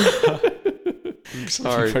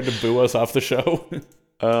sorry. You tried to boo us off the show.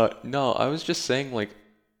 No, I was just saying, like,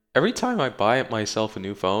 every time I buy myself a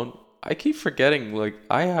new phone, I keep forgetting, like,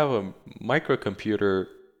 I have a microcomputer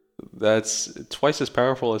that's twice as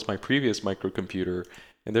powerful as my previous microcomputer,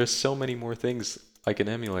 and there's so many more things I can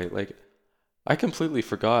emulate. Like, I completely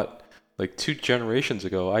forgot, like, 2 generations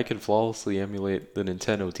ago, I could flawlessly emulate the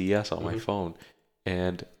Nintendo DS on my phone.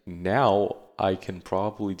 And now I can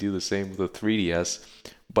probably do the same with a 3DS,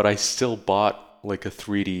 but I still bought like a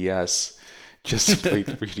 3DS just to play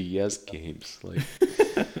 3DS games. Like,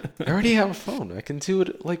 I already have a phone. I can do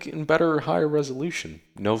it like in better, higher resolution.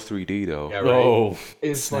 No 3D though. Yeah, right. Oh,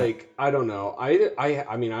 It's like, I don't know.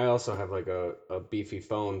 I mean, I also have like a beefy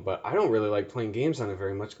phone, but I don't really like playing games on it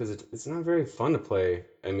very much because it's not very fun to play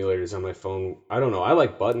emulators on my phone. I don't know. I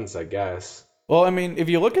like buttons, I guess. well, I mean, if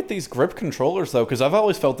you look at these grip controllers, though, because I've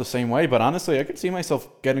always felt the same way, but honestly, I could see myself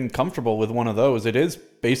getting comfortable with one of those. It is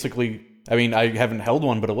basically, I mean, I haven't held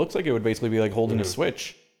one, but it looks like it would basically be like holding a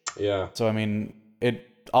Switch. Yeah. So, I mean,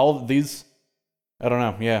 all of these, I don't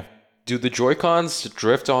know, yeah. Do the Joy-Cons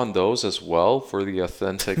drift on those as well for the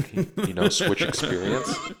authentic, Switch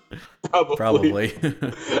experience? Probably.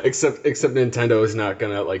 Except Nintendo is not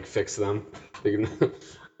gonna like fix them.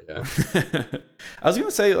 Yeah. I was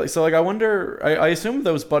gonna say, I wonder. I assume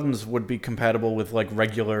those buttons would be compatible with like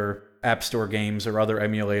regular App Store games or other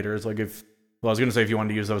emulators. Like I was gonna say if you wanted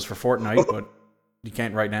to use those for Fortnite, but you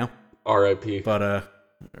can't right now. R.I.P. But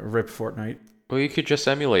rip Fortnite. Well, you could just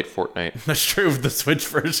emulate Fortnite. That's true of the Switch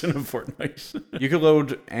version of Fortnite. You could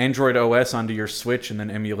load Android OS onto your Switch and then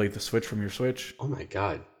emulate the Switch from your Switch. Oh my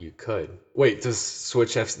god, you could. Wait, does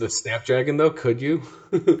Switch have the Snapdragon though? Could you?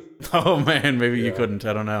 Oh man, maybe you couldn't.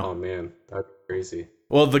 I don't know. Oh man, that's crazy.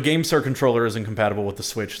 Well, the GameStar controller isn't compatible with the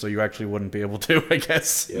Switch, so you actually wouldn't be able to, I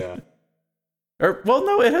guess. Yeah. Or well,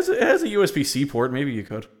 no, it has a USB-C port. Maybe you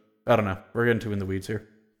could. I don't know. We're getting too in the weeds here.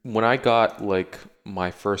 When I got like my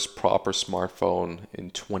first proper smartphone in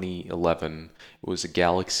 2011, it was a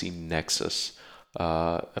Galaxy Nexus.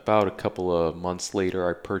 About a couple of months later,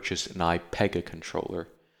 I purchased an iPega controller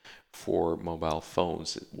for mobile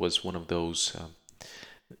phones. It was one of those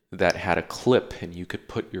that had a clip, and you could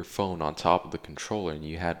put your phone on top of the controller, and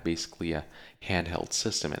you had basically a handheld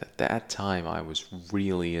system. And at that time, I was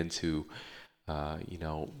really into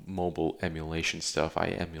mobile emulation stuff. I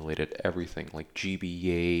emulated everything like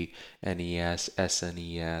GBA, NES,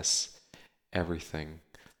 SNES, everything.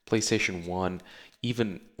 PlayStation 1,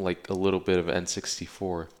 even like a little bit of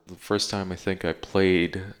N64. The first time I think I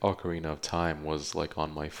played Ocarina of Time was like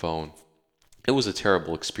on my phone. It was a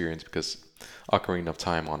terrible experience because Ocarina of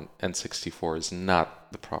Time on N64 is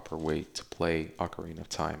not the proper way to play Ocarina of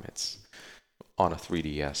Time. It's on a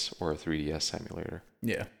 3DS or a 3DS emulator.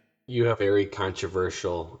 Yeah. You have very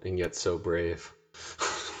controversial and yet so brave.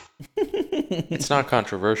 It's not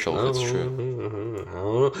controversial if it's true. I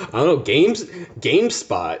don't know.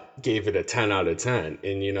 GameSpot gave it a 10 out of 10.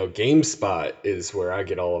 And, GameSpot is where I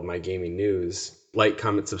get all of my gaming news. Like,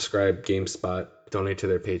 comment, subscribe, GameSpot. Donate to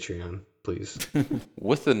their Patreon, please.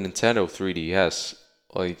 With the Nintendo 3DS,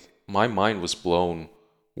 like, my mind was blown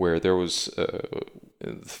where there was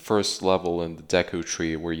the first level in the Deku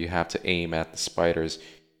Tree where you have to aim at the spiders.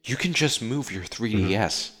 You can just move your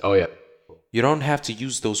 3DS. Oh, yeah. You don't have to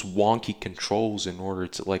use those wonky controls in order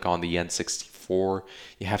to, like on the N64,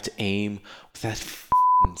 you have to aim with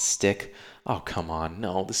that stick. Oh, come on.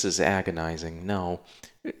 No, this is agonizing. No.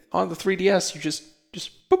 On the 3DS, you just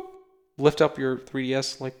boop, lift up your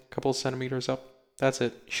 3DS like a couple of centimeters up. That's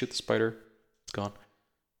it. You shoot the spider. It's gone.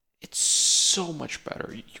 It's so much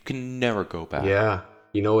better. You can never go back. Yeah.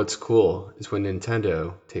 You know what's cool is when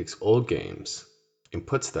Nintendo takes old games and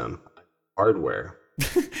puts them on hardware.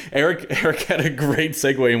 Eric had a great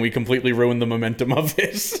segue, and we completely ruined the momentum of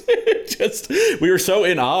it. We were so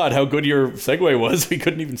in awe at how good your segue was, we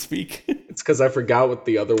couldn't even speak. It's because I forgot what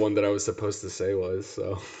the other one that I was supposed to say was.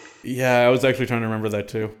 So. Yeah, I was actually trying to remember that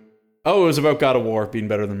too. Oh, it was about God of War being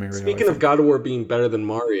better than Mario. Speaking of God of War being better than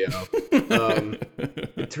Mario,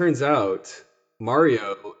 it turns out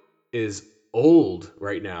Mario is old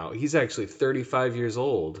right now. He's actually 35 years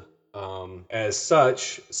old. As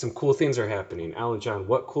such, some cool things are happening. Alan John,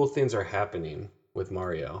 what cool things are happening with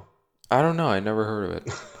Mario? I don't know. I never heard of it.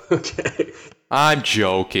 Okay. I'm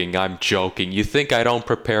joking. You think I don't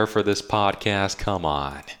prepare for this podcast? Come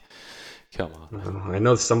on. I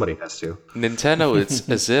know somebody has to. Nintendo, it's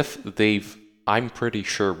as if I'm pretty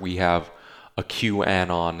sure we have a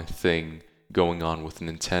QAnon thing going on with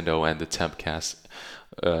Nintendo and the Tempcast.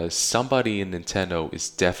 Somebody in Nintendo is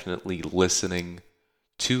definitely listening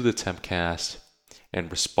to the Tempcast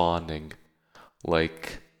and responding.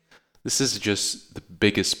 Like, this is just the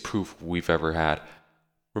biggest proof we've ever had.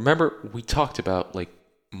 Remember, we talked about, like,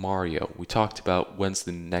 Mario. We talked about when's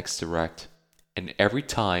the next Direct. And every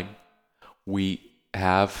time we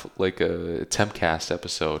have, like, a Tempcast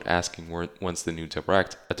episode asking when's the new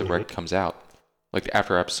Direct, a Direct comes out. Like,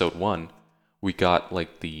 after episode 1, we got,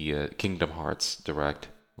 like, the Kingdom Hearts Direct.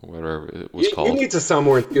 Whatever it was called. You need to sound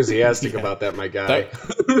more enthusiastic about that, my guy.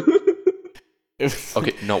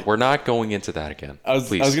 Okay, no, we're not going into that again. I was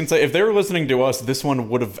going to say, if they were listening to us, this one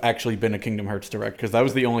would have actually been a Kingdom Hearts Direct, because that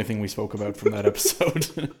was the only thing we spoke about from that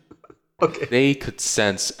episode. Okay. They could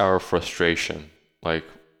sense our frustration. Like,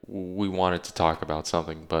 we wanted to talk about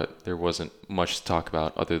something, but there wasn't much to talk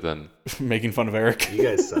about other than making fun of Eric. You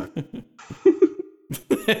guys suck.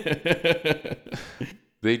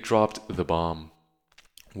 They dropped the bomb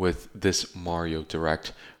with this Mario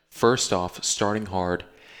Direct. First off, starting hard,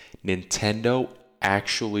 Nintendo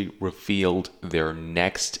actually revealed their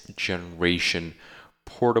next generation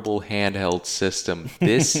portable handheld system.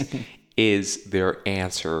 This is their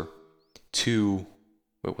answer to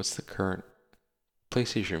what's the current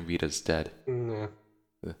PlayStation Vita's dead. Yeah.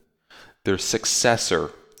 Their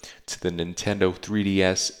successor to the Nintendo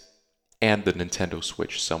 3DS and the Nintendo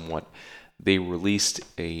Switch somewhat. They released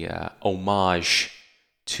a homage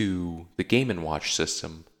to the Game & Watch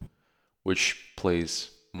system, which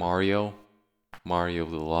plays Mario the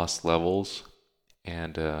Lost Levels,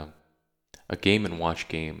 and a Game & Watch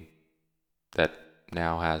game that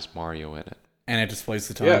now has Mario in it. And it displays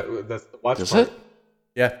the time. Yeah, that's the watch Does part. it?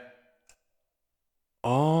 Yeah.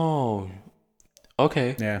 Oh,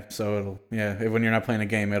 okay. Yeah, so when you're not playing a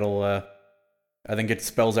game, it'll, I think it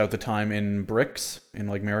spells out the time in bricks, in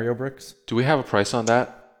like Mario bricks. Do we have a price on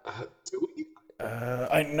that? Do we?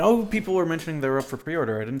 I know people were mentioning they're up for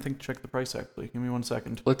pre-order. I didn't think to check the price actually. Give me 1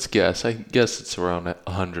 second. Let's guess. I guess it's around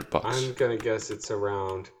 $100. I'm gonna guess it's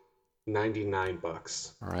around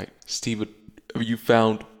 $99. All right, Steven, have you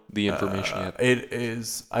found the information yet? It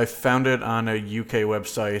is. I found it on a UK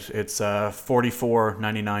website. It's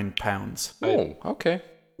 £44.99. Oh, okay.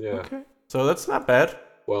 Yeah. Okay. So that's not bad.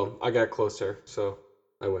 Well, I got closer, so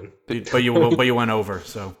I win. But you went over.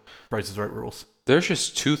 So Price is Right rules. There's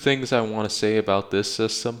just two things I want to say about this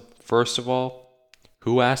system. First of all,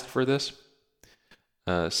 who asked for this?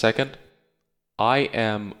 Second, I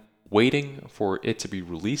am waiting for it to be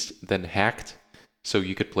released, then hacked, so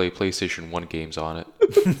you could play PlayStation 1 games on it.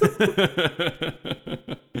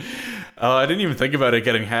 Oh, I didn't even think about it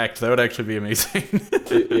getting hacked. That would actually be amazing.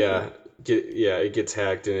 It gets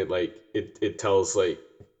hacked and it tells like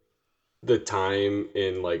the time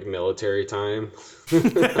in like military time.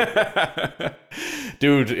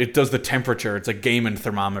 Dude, it does the temperature. It's a gaming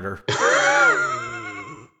thermometer.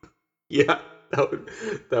 Yeah,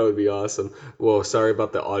 that would be awesome. Whoa, sorry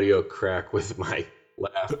about the audio crack with my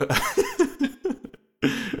laugh.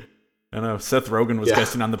 I know Seth Rogen was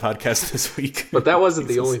guesting on the podcast this week. But that wasn't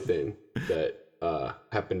the only thing that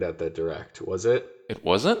happened at that Direct, was it? It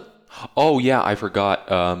wasn't? Oh yeah, I forgot.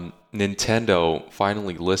 Nintendo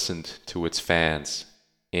finally listened to its fans.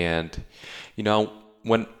 And,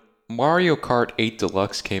 when Mario Kart 8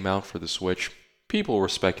 Deluxe came out for the Switch, people were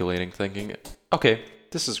speculating, thinking, okay,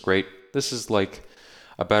 this is great. This is like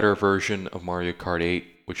a better version of Mario Kart 8,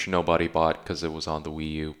 which nobody bought because it was on the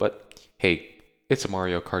Wii U. But hey, it's a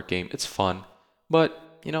Mario Kart game. It's fun.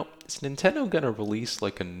 But, is Nintendo going to release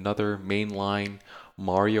like another mainline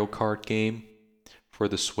Mario Kart game for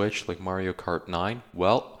the Switch, like Mario Kart 9?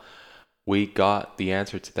 Well, we got the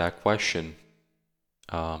answer to that question.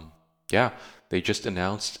 They just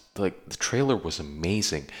announced, like, the trailer was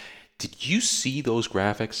amazing. Did you see those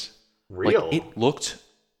graphics? Real? Like, it looked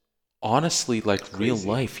honestly like real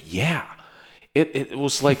life. Yeah. It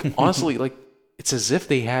was like, honestly, like, it's as if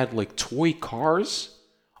they had like toy cars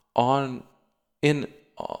on the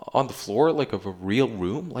floor, like, of a real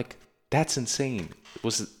room. Like, that's insane.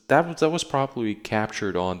 That was probably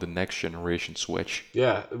captured on the next generation Switch.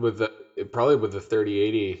 Yeah, probably with the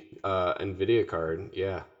 3080 NVIDIA card.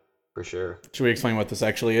 Yeah, for sure. Should we explain what this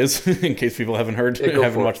actually is in case people haven't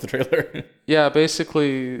watched the trailer? Yeah,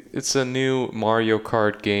 basically, it's a new Mario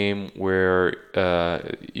Kart game where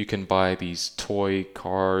you can buy these toy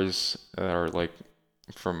cars that are like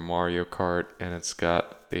from Mario Kart, and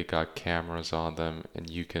they got cameras on them, and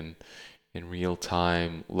you can in real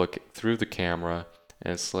time look through the camera,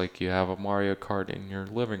 and it's like you have a Mario Kart in your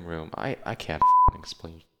living room. I can't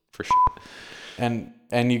explain for shit. And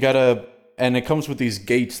it comes with these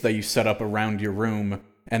gates that you set up around your room,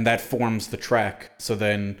 and that forms the track. So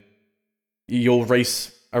then you'll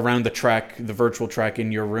race around the track, the virtual track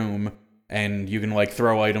in your room, and you can like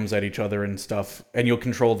throw items at each other and stuff, and you'll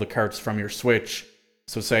control the carts from your Switch.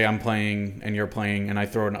 So say I'm playing and you're playing, and I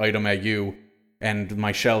throw an item at you, and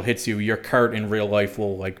my shell hits you, your cart in real life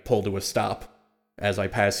will like pull to a stop as I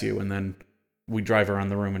pass you, and then we drive around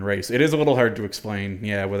the room and race. It is a little hard to explain,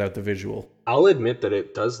 without the visual. I'll admit that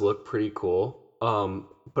it does look pretty cool,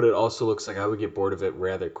 but it also looks like I would get bored of it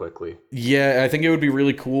rather quickly. Yeah, I think it would be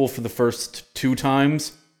really cool for the first 2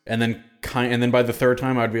 times, and then by the third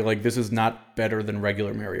time, I'd be like, this is not better than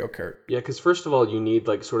regular Mario Kart. Yeah, because first of all, you need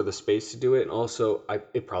like sort of the space to do it, and also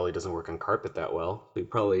it probably doesn't work on carpet that well. You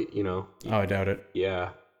probably, Oh, I doubt it.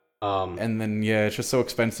 Yeah. And then, it's just so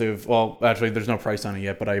expensive. Well, actually, there's no price on it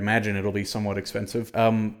yet, but I imagine it'll be somewhat expensive.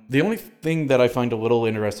 The only thing that I find a little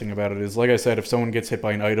interesting about it is, like I said, if someone gets hit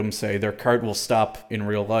by an item, say, their cart will stop in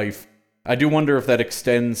real life. I do wonder if that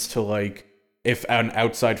extends to, like, if an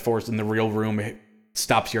outside force in the real room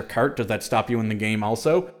stops your cart, does that stop you in the game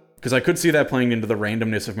also? Because I could see that playing into the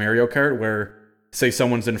randomness of Mario Kart, where, say,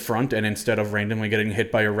 someone's in front, and instead of randomly getting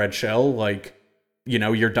hit by a red shell, like,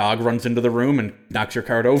 your dog runs into the room and knocks your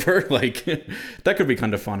cart over. Like, that could be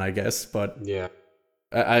kind of fun, I guess. But yeah,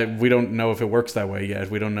 we don't know if it works that way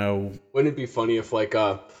yet. We don't know. Wouldn't it be funny if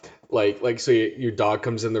so your dog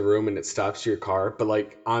comes in the room and it stops your car, but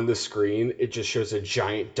like on the screen it just shows a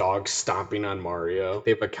giant dog stomping on Mario.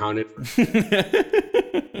 They've accounted for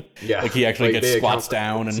yeah, like he actually gets squats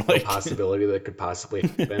down and like possibility that could possibly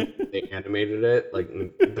happen. They animated it, like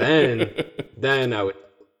then I would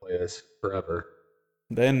play this forever.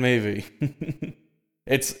 Then maybe.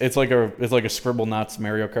 It's like a Scribble Knots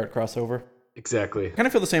Mario Kart crossover. Exactly. I kind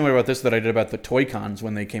of feel the same way about this that I did about the Toy Cons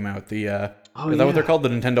when they came out. Is that what they're called? The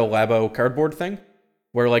Nintendo Labo cardboard thing?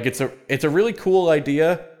 Where like it's a really cool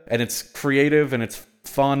idea, and it's creative and it's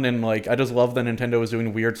fun, and like I just love that Nintendo is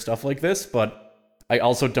doing weird stuff like this, but I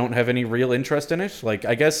also don't have any real interest in it. Like,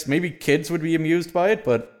 I guess maybe kids would be amused by it,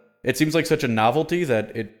 but it seems like such a novelty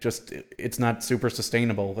that it's not super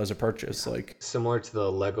sustainable as a purchase. Like, similar to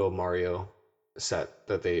the Lego Mario set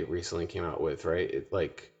that they recently came out with, right?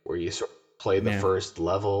 Like where you sort of play the Yeah. first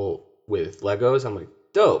level with Legos. I'm like,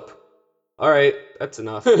 dope. All right, that's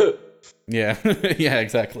enough. Yeah. Yeah,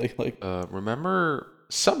 exactly. Like, Remember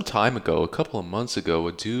some time ago, a couple of months ago,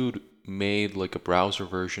 a dude made like a browser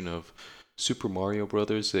version of Super Mario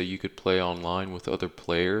Brothers that you could play online with other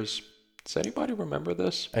players. Does anybody remember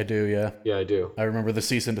this? I do, yeah. Yeah, I do. I remember the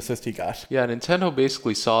cease and desist he got. Yeah, Nintendo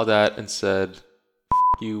basically saw that and said,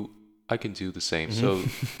 you, I can do the same. So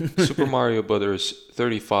Super Mario Brothers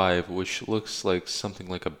 35, which looks like something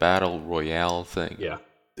like a battle royale thing. Yeah.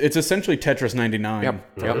 It's essentially Tetris 99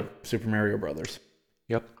 Yep, for yep. Super Mario Brothers.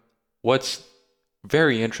 Yep. What's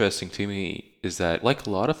very interesting to me is that, like a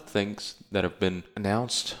lot of things that have been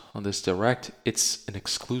announced on this Direct, it's an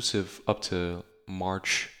exclusive up to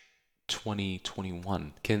March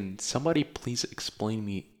 2021. Can somebody please explain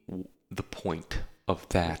me the point of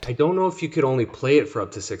that? I don't know if you could only play it for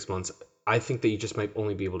up to 6 months. I think that you just might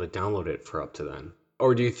only be able to download it for up to then.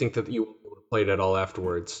 Or do you think that you won't be able to play it at all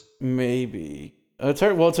afterwards? Maybe. It's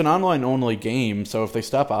hard. Well, it's an online-only game, so if they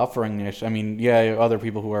stop offering it, I mean, yeah, other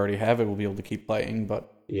people who already have it will be able to keep playing,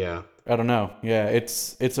 but Yeah. I don't know. Yeah,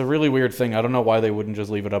 it's a really weird thing. I don't know why they wouldn't just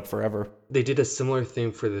leave it up forever. They did a similar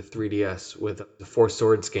thing for the 3DS with the Four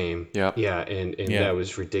Swords game. Yeah. Yeah, and Yeah. that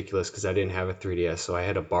was ridiculous because I didn't have a 3DS, so I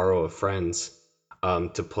had to borrow a friend's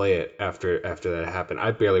to play it after that happened.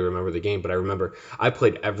 I barely remember the game, but I remember I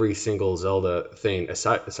played every single Zelda thing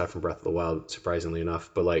aside from Breath of the Wild, surprisingly enough.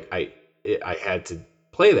 But like I had to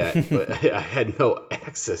play that, but I had no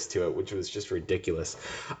access to it, which was just ridiculous.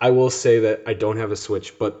 I will say that I don't have a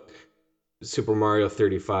Switch, but Super Mario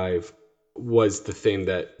 35 was the thing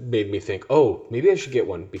that made me think, oh, maybe I should get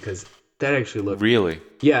one because that actually looked. Really?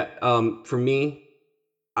 Yeah, for me,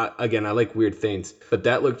 again, I like weird things, but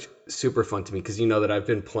that looked super fun to me because you know that I've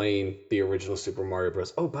been playing the original Super Mario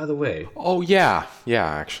Bros. Oh, by the way, Oh, yeah. Yeah,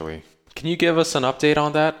 actually. Can you give us an update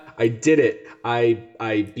on that? I did it.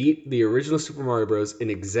 I beat the original Super Mario Bros. In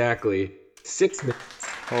exactly 6 minutes.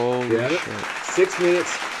 Holy Yeah. shit. 6 minutes,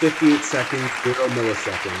 58 seconds, 0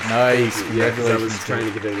 milliseconds. Nice. Thank you. Yeah, because I was Congratulations, trying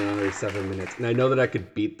to dude. get it in under 7 minutes. And I know that I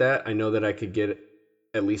could beat that. I know that I could get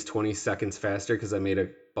at least 20 seconds faster because I made a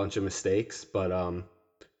bunch of mistakes. But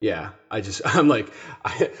yeah, I'm like,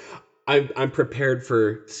 I'm prepared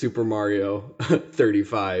for Super Mario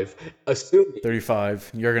 35, assuming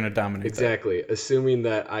 35. You're gonna dominate. exactly, assuming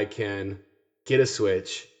that I can get a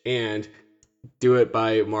Switch and do it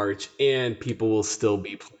by March, and people will still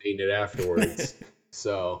be playing it afterwards.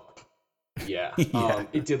 So, yeah, Yeah.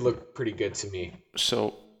 it did look pretty good to me.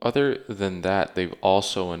 So, other than that, they've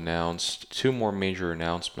also announced two more major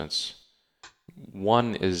announcements.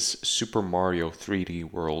 One is Super Mario 3D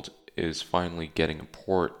World is finally getting a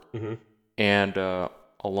port, Mhm. and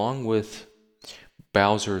along with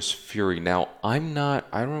Bowser's Fury. Now, I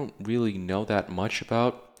don't really know that much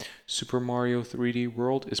about Super Mario 3D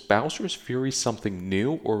World. Is Bowser's Fury something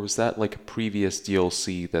new, or was that like a previous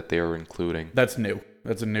DLC that they are including? That's new.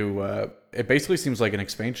 That's a new. It basically seems like an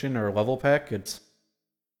expansion or a level pack.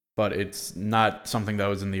 But it's not something that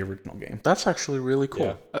was in the original game. That's actually really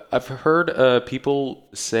cool. Yeah. I've heard people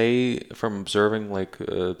say from observing like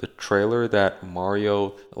the trailer that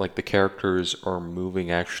Mario, like the characters are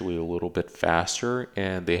moving actually a little bit faster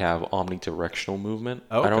and they have omnidirectional movement.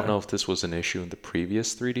 I don't Okay. know if this was an issue in the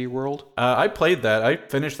previous 3D world. I played that. I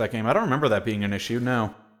finished that game. I don't remember that being an issue.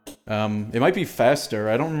 No. It might be faster.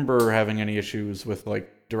 I don't remember having any issues with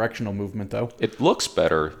like directional movement though. It looks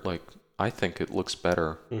better. Like I think it looks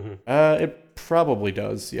better. It probably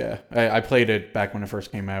does. Yeah. I played it back when it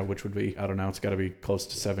first came out, which would be, I don't know. It's got to be close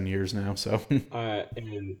to 7 years now. So.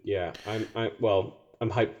 And yeah, I'm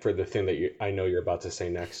hyped for the thing that I know you're about to say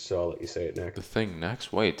next, so I'll let you say it The next. thing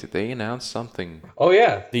next. Wait, did they announce something? Oh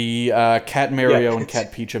yeah, The Cat Mario Yeah. and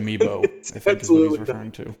Cat Peach amiibo, I think is what he's absolutely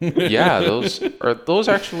referring to. Yeah, those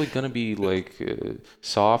actually gonna be like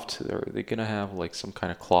soft? Are they gonna have like some kind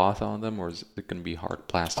of cloth on them, or is it gonna be hard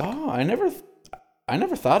plastic? Oh, I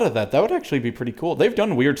never thought of that. That would actually be pretty cool. They've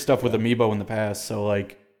done weird stuff with amiibo in the past, so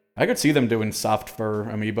like I could see them doing soft fur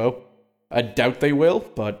amiibo. I doubt they will,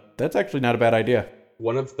 but that's actually not a bad idea.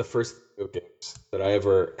 one of the first video games that I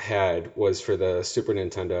ever had was for the Super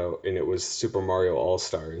Nintendo, and it was Super Mario All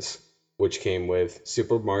Stars, which came with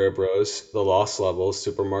Super Mario Bros., The Lost Levels,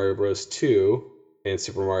 Super Mario Bros. 2, and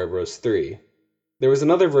Super Mario Bros. 3. There was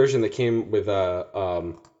another version that came with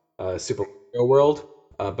Super Mario World,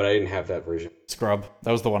 but I didn't have that version. Scrub.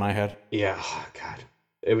 That was the one I had. Yeah, oh, God.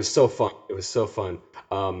 It was so fun. It was so fun.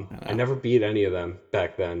 I never beat any of them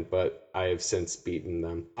back then, but I have since beaten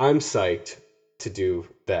them. I'm psyched to do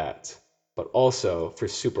that. But also for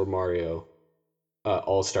Super Mario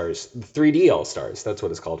All Stars, 3D All Stars. That's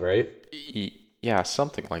what it's called, right? Yeah,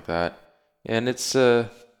 something like that. And it's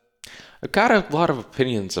I've got a lot of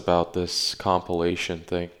opinions about this compilation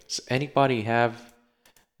thing. Does anybody have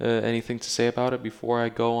anything to say about it before I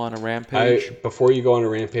go on a rampage? Before you go on a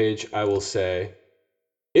rampage, I will say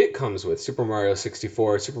it comes with Super Mario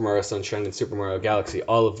 64, Super Mario Sunshine, and Super Mario Galaxy,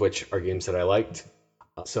 all of which are games that I liked.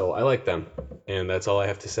 So I like them, and that's all I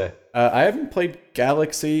have to say. I haven't played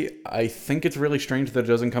Galaxy. I think it's really strange that it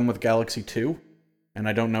doesn't come with Galaxy 2, and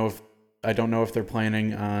I don't know if they're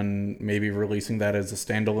planning on maybe releasing that as a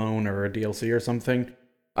standalone or a DLC or something.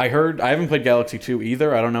 I haven't played Galaxy 2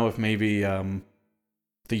 either. I don't know if maybe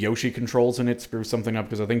the Yoshi controls in it screw something up,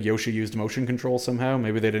 because I think Yoshi used motion control somehow.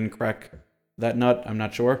 Maybe they didn't crack that nut. I'm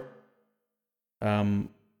not sure.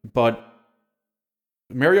 But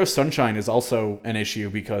Mario Sunshine is also an issue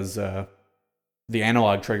because the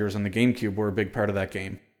analog triggers on the GameCube were a big part of that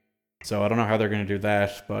game. So I don't know how they're going to do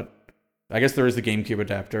that, but I guess there is the GameCube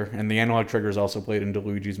adapter, and the analog triggers also played into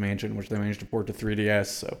Luigi's Mansion, which they managed to port to 3DS.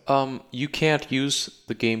 So You can't use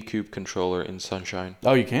the GameCube controller in Sunshine.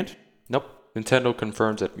 oh, you can't? Nope. Nintendo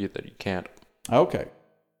confirms that you can't. Okay,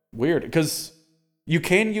 weird. Because you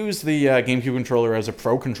can use the GameCube controller as a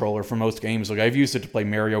pro controller for most games. Like I've used it to play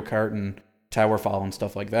Mario Kart and Towerfall and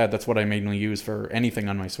stuff like that. That's what I mainly use for anything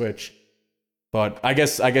on my Switch. But I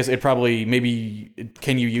guess it probably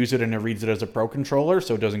can you use it and it reads it as a pro controller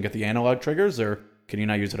so it doesn't get the analog triggers, or can you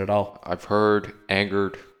not use it at all? I've heard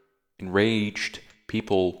angered, enraged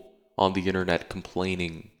people on the internet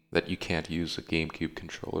complaining that you can't use a GameCube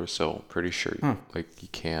controller, so I'm pretty sure you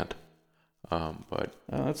can't. But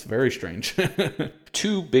that's very strange.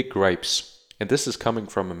 two big gripes, and this is coming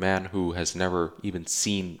from a man who has never even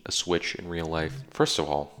seen a Switch in real life. First of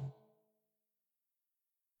all,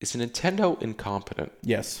 is Nintendo incompetent?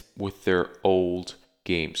 Yes. With their old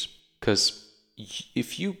games? Because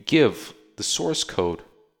if you give the source code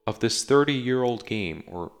of this 30-year-old game,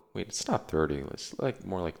 or wait, it's not 30, it's like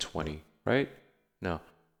more like 20, right? No.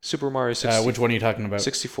 Super Mario 64. Which one are you talking about?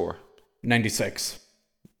 64. 96.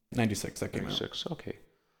 96, that came 96, okay.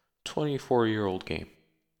 24-year-old game.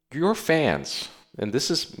 Your fans, and this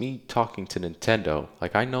is me talking to Nintendo,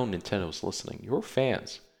 like I know Nintendo's listening, your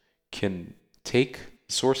fans can take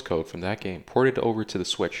the source code from that game, port it over to the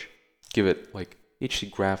Switch, give it like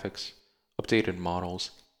HD graphics, updated models,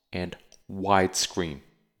 and widescreen.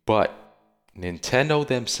 But Nintendo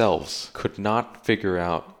themselves could not figure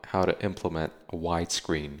out how to implement a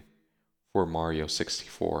widescreen for Mario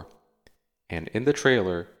 64. And in the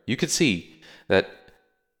trailer, you could see that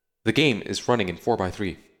the game is running in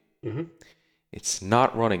 4:3. Mm-hmm. It's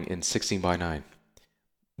not running in 16:9.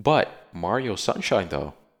 But Mario Sunshine,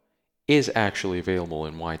 though, is actually available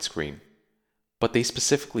in widescreen. But they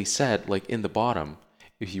specifically said, like in the bottom,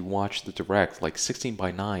 if you watch the direct, like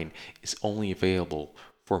 16:9 is only available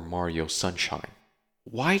for Mario Sunshine.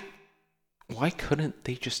 Why couldn't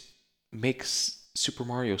they just make Super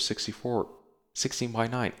Mario 64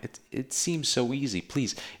 16:9? It seems so easy.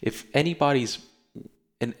 Please, if anybody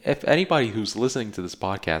who's listening to this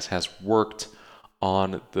podcast has worked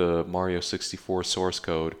on the Mario 64 source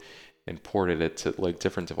code and ported it to like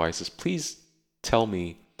different devices, please tell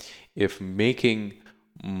me if making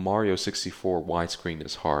Mario 64 widescreen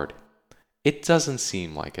is hard. It doesn't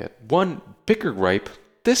seem like it. One bigger gripe,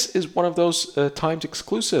 this is one of those timed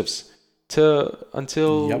exclusives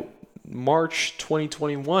until March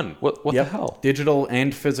 2021. What the hell? Digital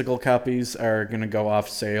and physical copies are going to go off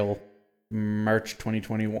sale March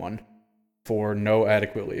 2021 for no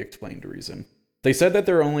adequately explained reason. They said that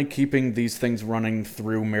they're only keeping these things running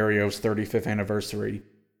through Mario's 35th anniversary,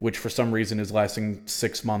 which for some reason is lasting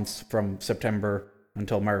 6 months from September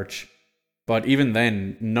until March. But even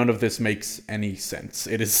then, none of this makes any sense.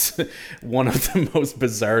 It is one of the most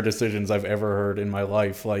bizarre decisions I've ever heard in my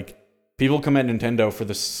life. Like, people come at Nintendo for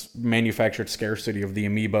this manufactured scarcity of the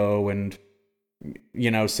Amiibo and,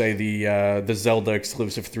 say the Zelda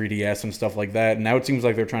exclusive 3DS and stuff like that. And now it seems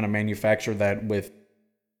like they're trying to manufacture that with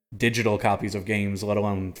digital copies of games, let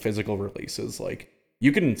alone physical releases. Like,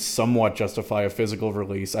 you can somewhat justify a physical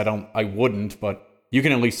release. I wouldn't, but you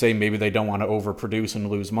can at least say maybe they don't want to overproduce and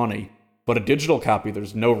lose money. But a digital copy,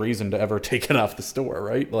 there's no reason to ever take it off the store,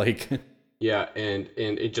 right? Like, yeah, and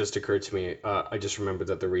it just occurred to me. I just remembered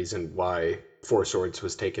that the reason why Four Swords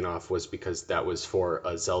was taken off was because that was for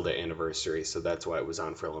a Zelda anniversary, so that's why it was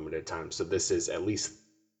on for a limited time. So this is at least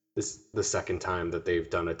the second time that they've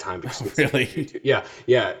done a timed exclusive. really? Yeah.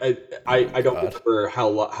 I don't remember how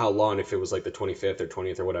long, if it was like the 25th or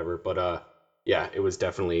 20th or whatever, but yeah, it was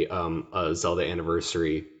definitely a Zelda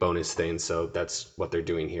anniversary bonus thing. So that's what they're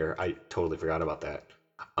doing here. I totally forgot about that.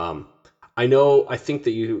 I think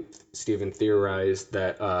that you, Steven, theorized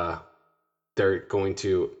that they're going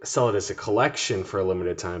to sell it as a collection for a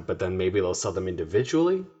limited time, but then maybe they'll sell them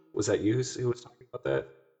individually. Was that you who was talking about that?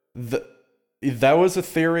 The, that was a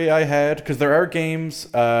theory I had, because there are games,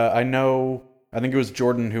 I think it was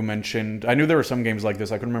Jordan who mentioned, I knew there were some games like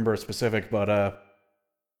this, I couldn't remember a specific, but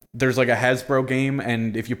there's like a Hasbro game,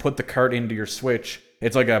 and if you put the cart into your Switch,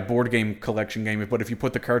 it's like a board game collection game, but if you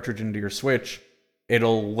put the cartridge into your Switch,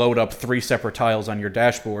 it'll load up 3 separate tiles on your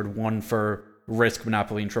dashboard, one for Risk,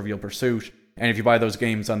 Monopoly, and Trivial Pursuit, and if you buy those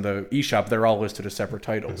games on the eShop, they're all listed as separate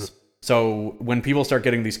titles. So when people start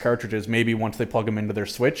getting these cartridges, maybe once they plug them into their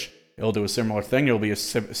Switch, it'll do a similar thing. It'll be a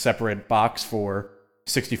separate box for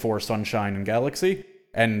 64, Sunshine, and Galaxy,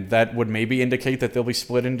 and that would maybe indicate that they'll be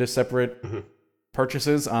split into separate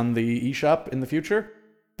purchases on the eShop in the future.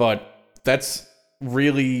 But that's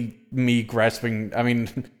really me grasping. I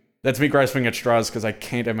mean, that's me grasping at straws because I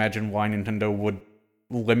can't imagine why Nintendo would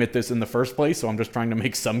limit this in the first place. So I'm just trying to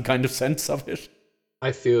make some kind of sense of it.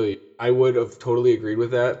 I feel you. I would have totally agreed with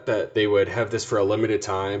that they would have this for a limited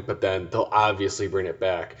time, but then they'll obviously bring it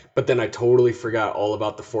back. But then I totally forgot all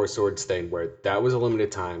about the Four Swords thing, where that was a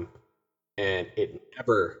limited time, and it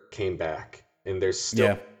never came back, and there's still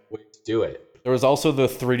a way to do it. There was also the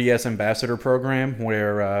 3DS Ambassador program,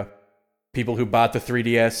 where people who bought the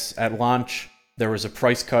 3DS at launch, there was a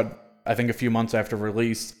price cut, I think a few months after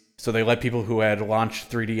release, so they let people who had launched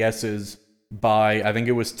 3DSs buy, I think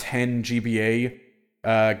it was 10 GBA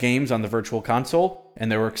games on the Virtual Console,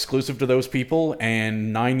 and they were exclusive to those people,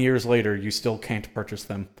 and 9 years later, you still can't purchase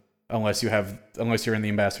them unless you're in the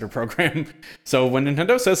Ambassador program. So when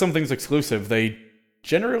Nintendo says something's exclusive, they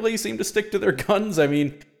generally seem to stick to their guns. I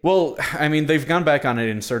mean, they've gone back on it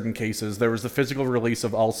in certain cases. There was the physical release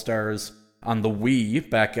of All-Stars on the Wii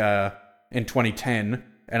back in 2010,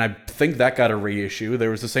 and I think that got a reissue. There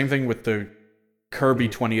was the same thing with the Kirby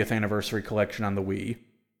 20th Anniversary Collection on the Wii,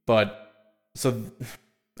 but so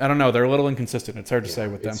I don't know. They're a little inconsistent. It's hard to say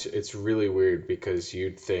with them. It's really weird because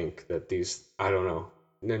you'd think that these, I don't know,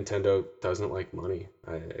 Nintendo doesn't like money,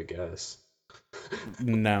 I guess.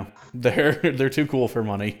 No, they're too cool for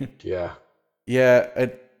money. Yeah. Yeah,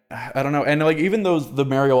 I don't know. And like even the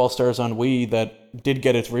Mario All-Stars on Wii that did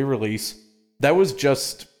get its re-release, that was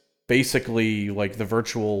just basically like the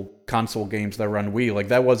Virtual Console games that were on Wii. Like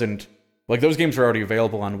that wasn't like those games were already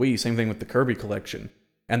available on Wii. Same thing with the Kirby collection.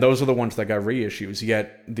 And those are the ones that got reissues.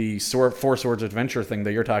 Yet the Four Swords Adventure thing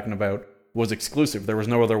that you're talking about was exclusive. There was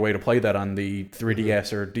no other way to play that on the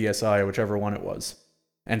 3DS or DSi, or whichever one it was.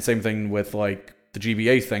 And same thing with like the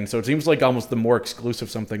GBA thing. So it seems like almost the more exclusive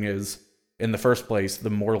something is in the first place, the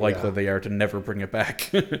more likely they are to never bring it back.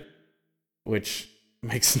 Which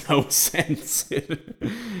makes no sense. It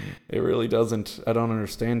really doesn't. I don't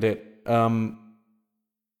understand it.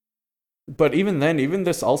 But even then, even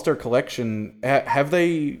this All-Star Collection, have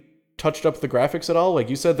they touched up the graphics at all? Like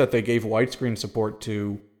you said that they gave widescreen support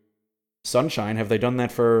to Sunshine. Have they done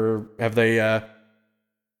that have they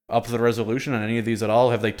upped the resolution on any of these at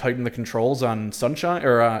all? Have they tightened the controls on Sunshine?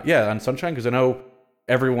 On Sunshine? Because I know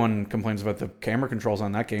everyone complains about the camera controls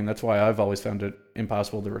on that game. That's why I've always found it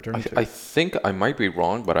impossible to return to. I think I might be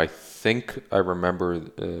wrong, but I think I remember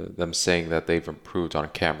them saying that they've improved on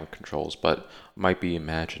camera controls, but might be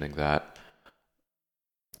imagining that.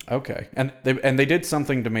 Okay, and they did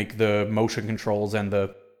something to make the motion controls and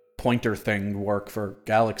the pointer thing work for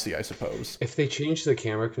Galaxy, I suppose. If they change the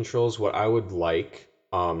camera controls, what I would like,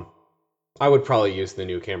 I would probably use the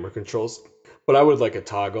new camera controls, but I would like a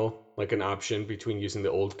toggle, like an option between using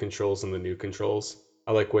the old controls and the new controls.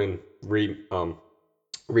 I like when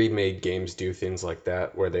remade games do things like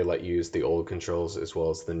that, where they let you use the old controls as well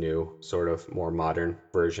as the new, sort of more modern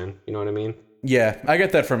version. You know what I mean? Yeah, I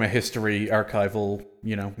get that from a history archival,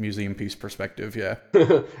 museum piece perspective, yeah.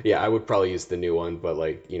 Yeah, I would probably use the new one, but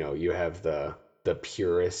like, you have the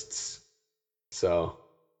purists, so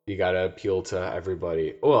you gotta appeal to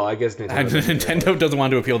everybody. Well, I guess Nintendo doesn't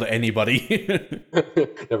want to appeal to anybody.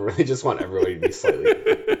 Never really, just want everybody to be slightly.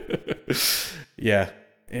 Yeah,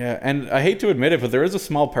 and I hate to admit it, but there is a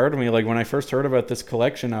small part of me, like when I first heard about this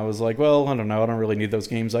collection, I was like, well, I don't know, I don't really need those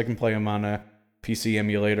games. I can play them on a PC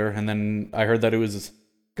emulator. And then I heard that it was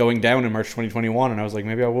going down in March 2021, and I was like,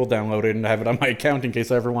 maybe I will download it and have it on my account in case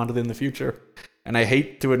I ever want it in the future. And I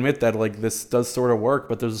hate to admit that like this does sort of work,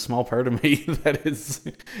 but there's a small part of me that is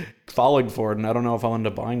falling for it, and I don't know if I'll end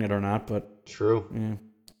up buying it or not. But true.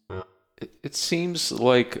 Yeah. It seems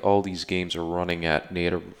like all these games are running at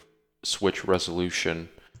native Switch resolution,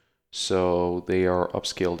 so they are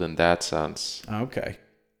upscaled in that sense. Okay.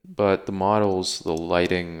 But the models, the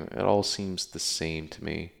lighting, it all seems the same to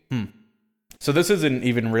me. So this isn't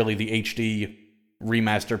even really the HD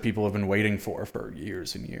remaster people have been waiting for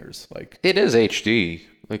years and years. Like, It is HD.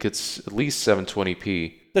 Like, it's at least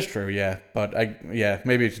 720p. that's true, yeah. But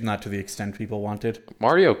maybe it's not to the extent people wanted.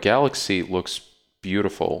 Mario Galaxy looks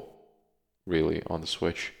beautiful, really, on the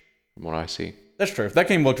Switch, from what I see. That's true. That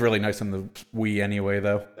game looked really nice on the Wii anyway,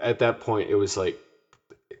 though. At that point, it was like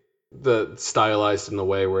the stylized in the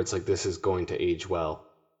way where it's like this is going to age well,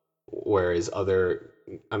 whereas I'm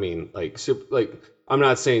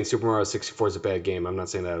not saying Super Mario 64 is a bad game. I'm not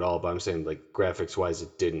saying that at all. But I'm saying like graphics wise,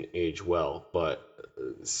 it didn't age well. But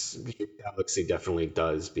Galaxy definitely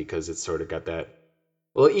does because it's sort of got that.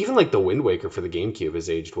 Well, even like the Wind Waker for the GameCube has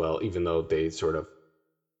aged well, even though they sort of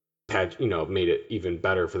made it even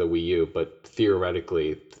better for the Wii U. But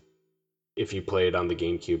theoretically, if you play it on the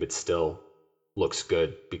GameCube, it still looks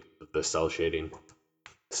good because of the cell shading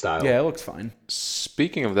style. Yeah, it looks fine.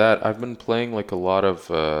 Speaking of that, I've been playing like a lot of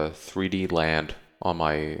 3D Land on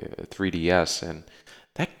my 3DS, and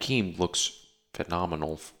that game looks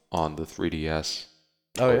phenomenal on the 3DS.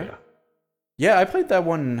 Oh, yeah? Yeah, I played that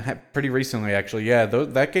one pretty recently, actually. Yeah,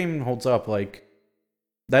 that game holds up. Like,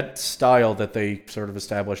 that style that they sort of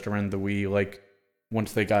established around the Wii, like,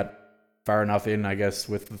 once they got far enough in, I guess,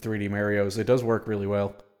 with the 3D Marios, it does work really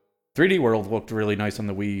well. 3D World looked really nice on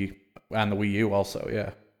the Wii U also,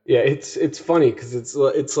 yeah. Yeah, it's funny because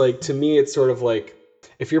it's like, to me it's sort of like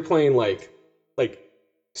if you're playing like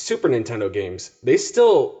Super Nintendo games, they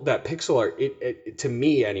still, that pixel art, it to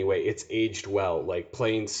me anyway, it's aged well. Like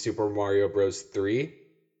playing Super Mario Bros. 3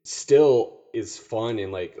 still is fun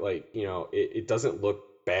and it doesn't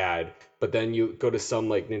look bad. But then you go to some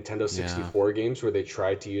like Nintendo 64 games where they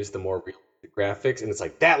try to use the more realistic graphics and it's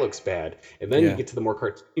like that looks bad. And then you get to the more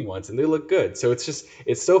cartoony ones and they look good. So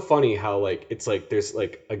it's so funny how like it's like there's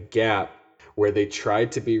like a gap where they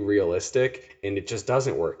tried to be realistic and it just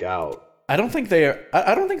doesn't work out. I don't think they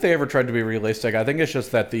ever tried to be realistic. I think it's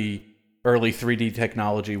just that the early 3D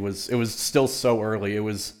technology was still so early. It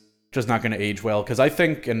was just not going to age well. Because I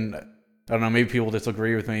think, and I don't know, maybe people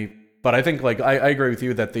disagree with me, but I think like I agree with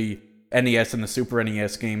you that the NES and the Super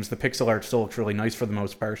NES games, the pixel art still looks really nice for the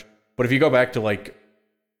most part. But if you go back to like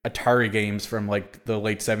Atari games from like the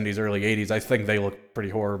late 70s, early 80s, I think they look pretty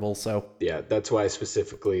horrible. So yeah, that's why I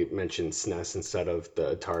specifically mentioned SNES instead of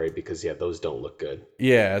the Atari because those don't look good.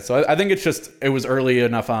 Yeah, so I think it's just it was early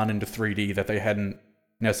enough on into 3D that they hadn't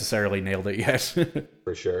necessarily nailed it yet.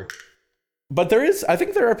 For sure. But I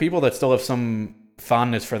think there are people that still have some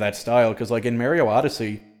fondness for that style because like in Mario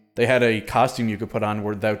Odyssey, they had a costume you could put on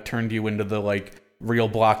where that turned you into the like real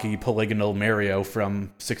blocky polygonal Mario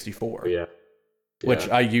from 64. Yeah. Which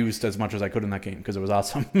I used as much as I could in that game because it was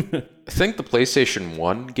awesome. I think the PlayStation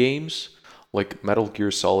 1 games, like Metal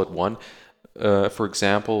Gear Solid 1, for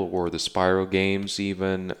example, or the Spyro games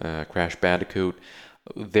even, Crash Bandicoot,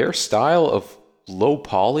 their style of low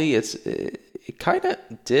poly, it kind of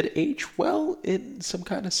did age well in some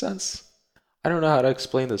kind of sense. I don't know how to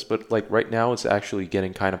explain this, but like right now it's actually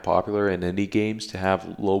getting kind of popular in indie games to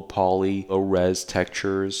have low poly, low res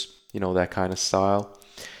textures, that kind of style.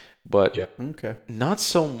 But not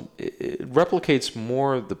so. It replicates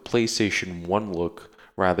more the PlayStation 1 look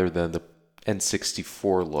rather than the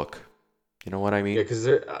N64 look. You know what I mean? Yeah, because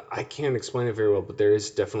I can't explain it very well, but there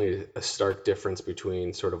is definitely a stark difference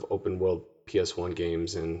between sort of open world PS1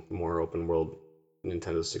 games and more open world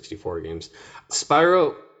Nintendo 64 games.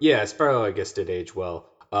 Spyro, I guess did age well.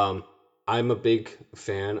 I'm a big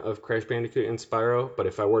fan of Crash Bandicoot and Spyro, but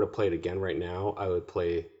if I were to play it again right now, I would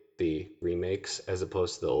play the remakes as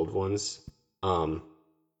opposed to the old ones.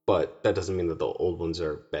 But that doesn't mean that the old ones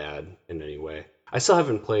are bad in any way. I still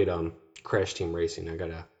haven't played Crash Team Racing. I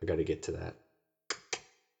gotta get to that.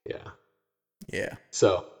 Yeah.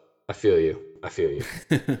 So I feel you.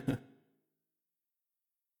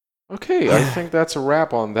 Okay, I think that's a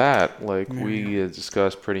wrap on that. Like, we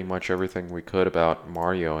discussed pretty much everything we could about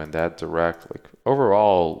Mario and that Direct. Like,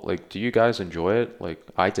 overall, like, do you guys enjoy it? Like,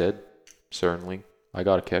 I did, certainly. I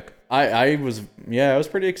got a kick. I was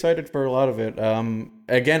pretty excited for a lot of it.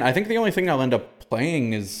 Again, I think the only thing I'll end up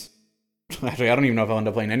playing is... Actually, I don't even know if I'll end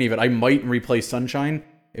up playing any of it. I might replay Sunshine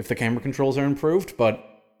if the camera controls are improved, but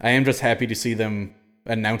I am just happy to see them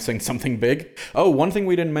announcing something big. Oh, one thing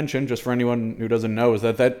we didn't mention, just for anyone who doesn't know, is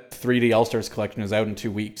that 3D All-Stars collection is out in 2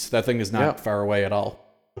 weeks. That thing is not far away at all.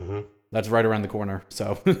 Mm-hmm. That's right around the corner,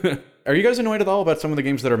 so... Are you guys annoyed at all about some of the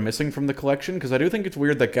games that are missing from the collection? Because I do think it's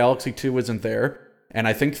weird that Galaxy 2 isn't there, and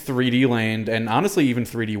I think 3D Land, and honestly even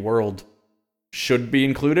 3D World, should be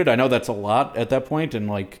included. I know that's a lot at that point, and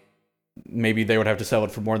like maybe they would have to sell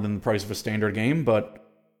it for more than the price of a standard game, but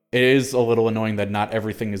it is a little annoying that not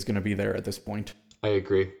everything is going to be there at this point. I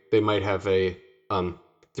agree. They might have a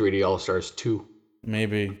 3D All Stars 2.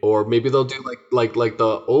 Maybe. Or maybe they'll do like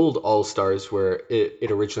the old All Stars where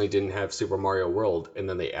it originally didn't have Super Mario World and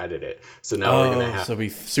then they added it. So now we're gonna have so it'll be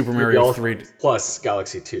Super 3D Mario All 3D plus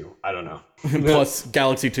Galaxy 2. I don't know. plus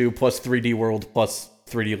Galaxy 2 plus 3D World plus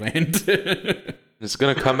 3D Land. It's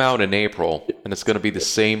going to come out in April, and it's going to be the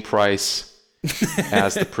same price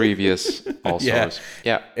as the previous All-Stars.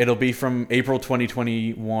 Yeah. It'll be from April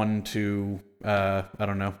 2021 to, I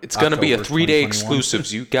don't know. It's going to be a October 3-day 2021. exclusive.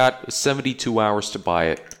 So you got 72 hours to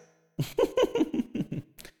buy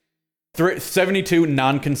it. 72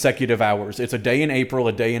 non-consecutive hours. It's a day in April,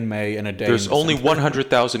 a day in May, and a day There's in only December.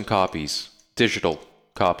 100,000 copies. Digital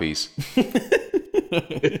copies.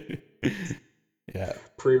 Yeah.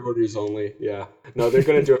 Pre-orders only. Yeah. No, they're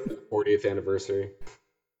gonna do it for the 40th anniversary.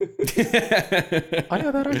 Oh,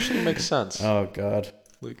 yeah, that actually makes sense. Oh, God.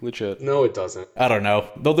 Like, legit. No, it doesn't. I don't know.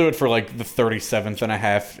 They'll do it for like the 37th and a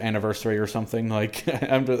half anniversary or something. Like,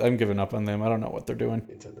 I'm giving up on them. I don't know what they're doing.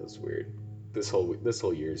 Nintendo's weird. This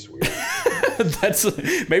whole year's weird. That's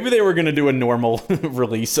maybe they were gonna do a normal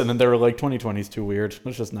release, and then they were like, 2020 is too weird.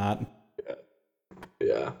 Let's just not.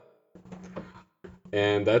 Yeah.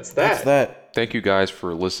 And that's that. That's that. Thank you guys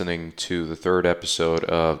for listening to the third episode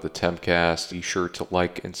of the Tempcast. Be sure to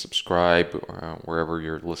like and subscribe wherever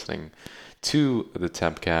you're listening to the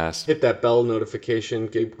Tempcast. Hit that bell notification.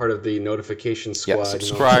 Get part of the notification squad. Yeah,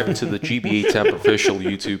 subscribe to the GBA Temp official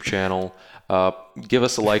YouTube channel. Give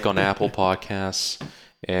us a like on Apple Podcasts.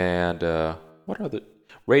 And what are the...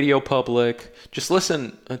 Radio Public. Just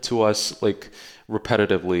listen to us like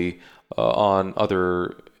repetitively on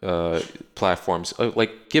other platforms.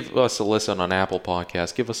 Like, give us a listen on Apple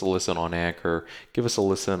Podcasts. Give us a listen on Anchor. Give us a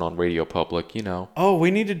listen on Radio Public, you know. Oh, we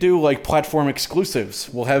need to do like platform exclusives.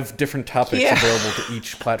 We'll have different topics available to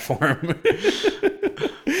each platform.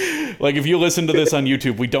 Like, if you listen to this on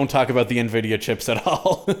YouTube, we don't talk about the NVIDIA chips at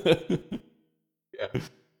all. Yeah,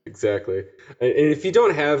 exactly. And if you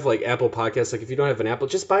don't have like Apple Podcasts, like if you don't have an Apple,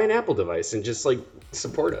 just buy an Apple device and just like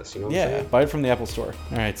support us. You know what I'm Yeah, saying? buy it from the Apple Store.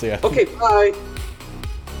 All right, so yeah. Okay, bye.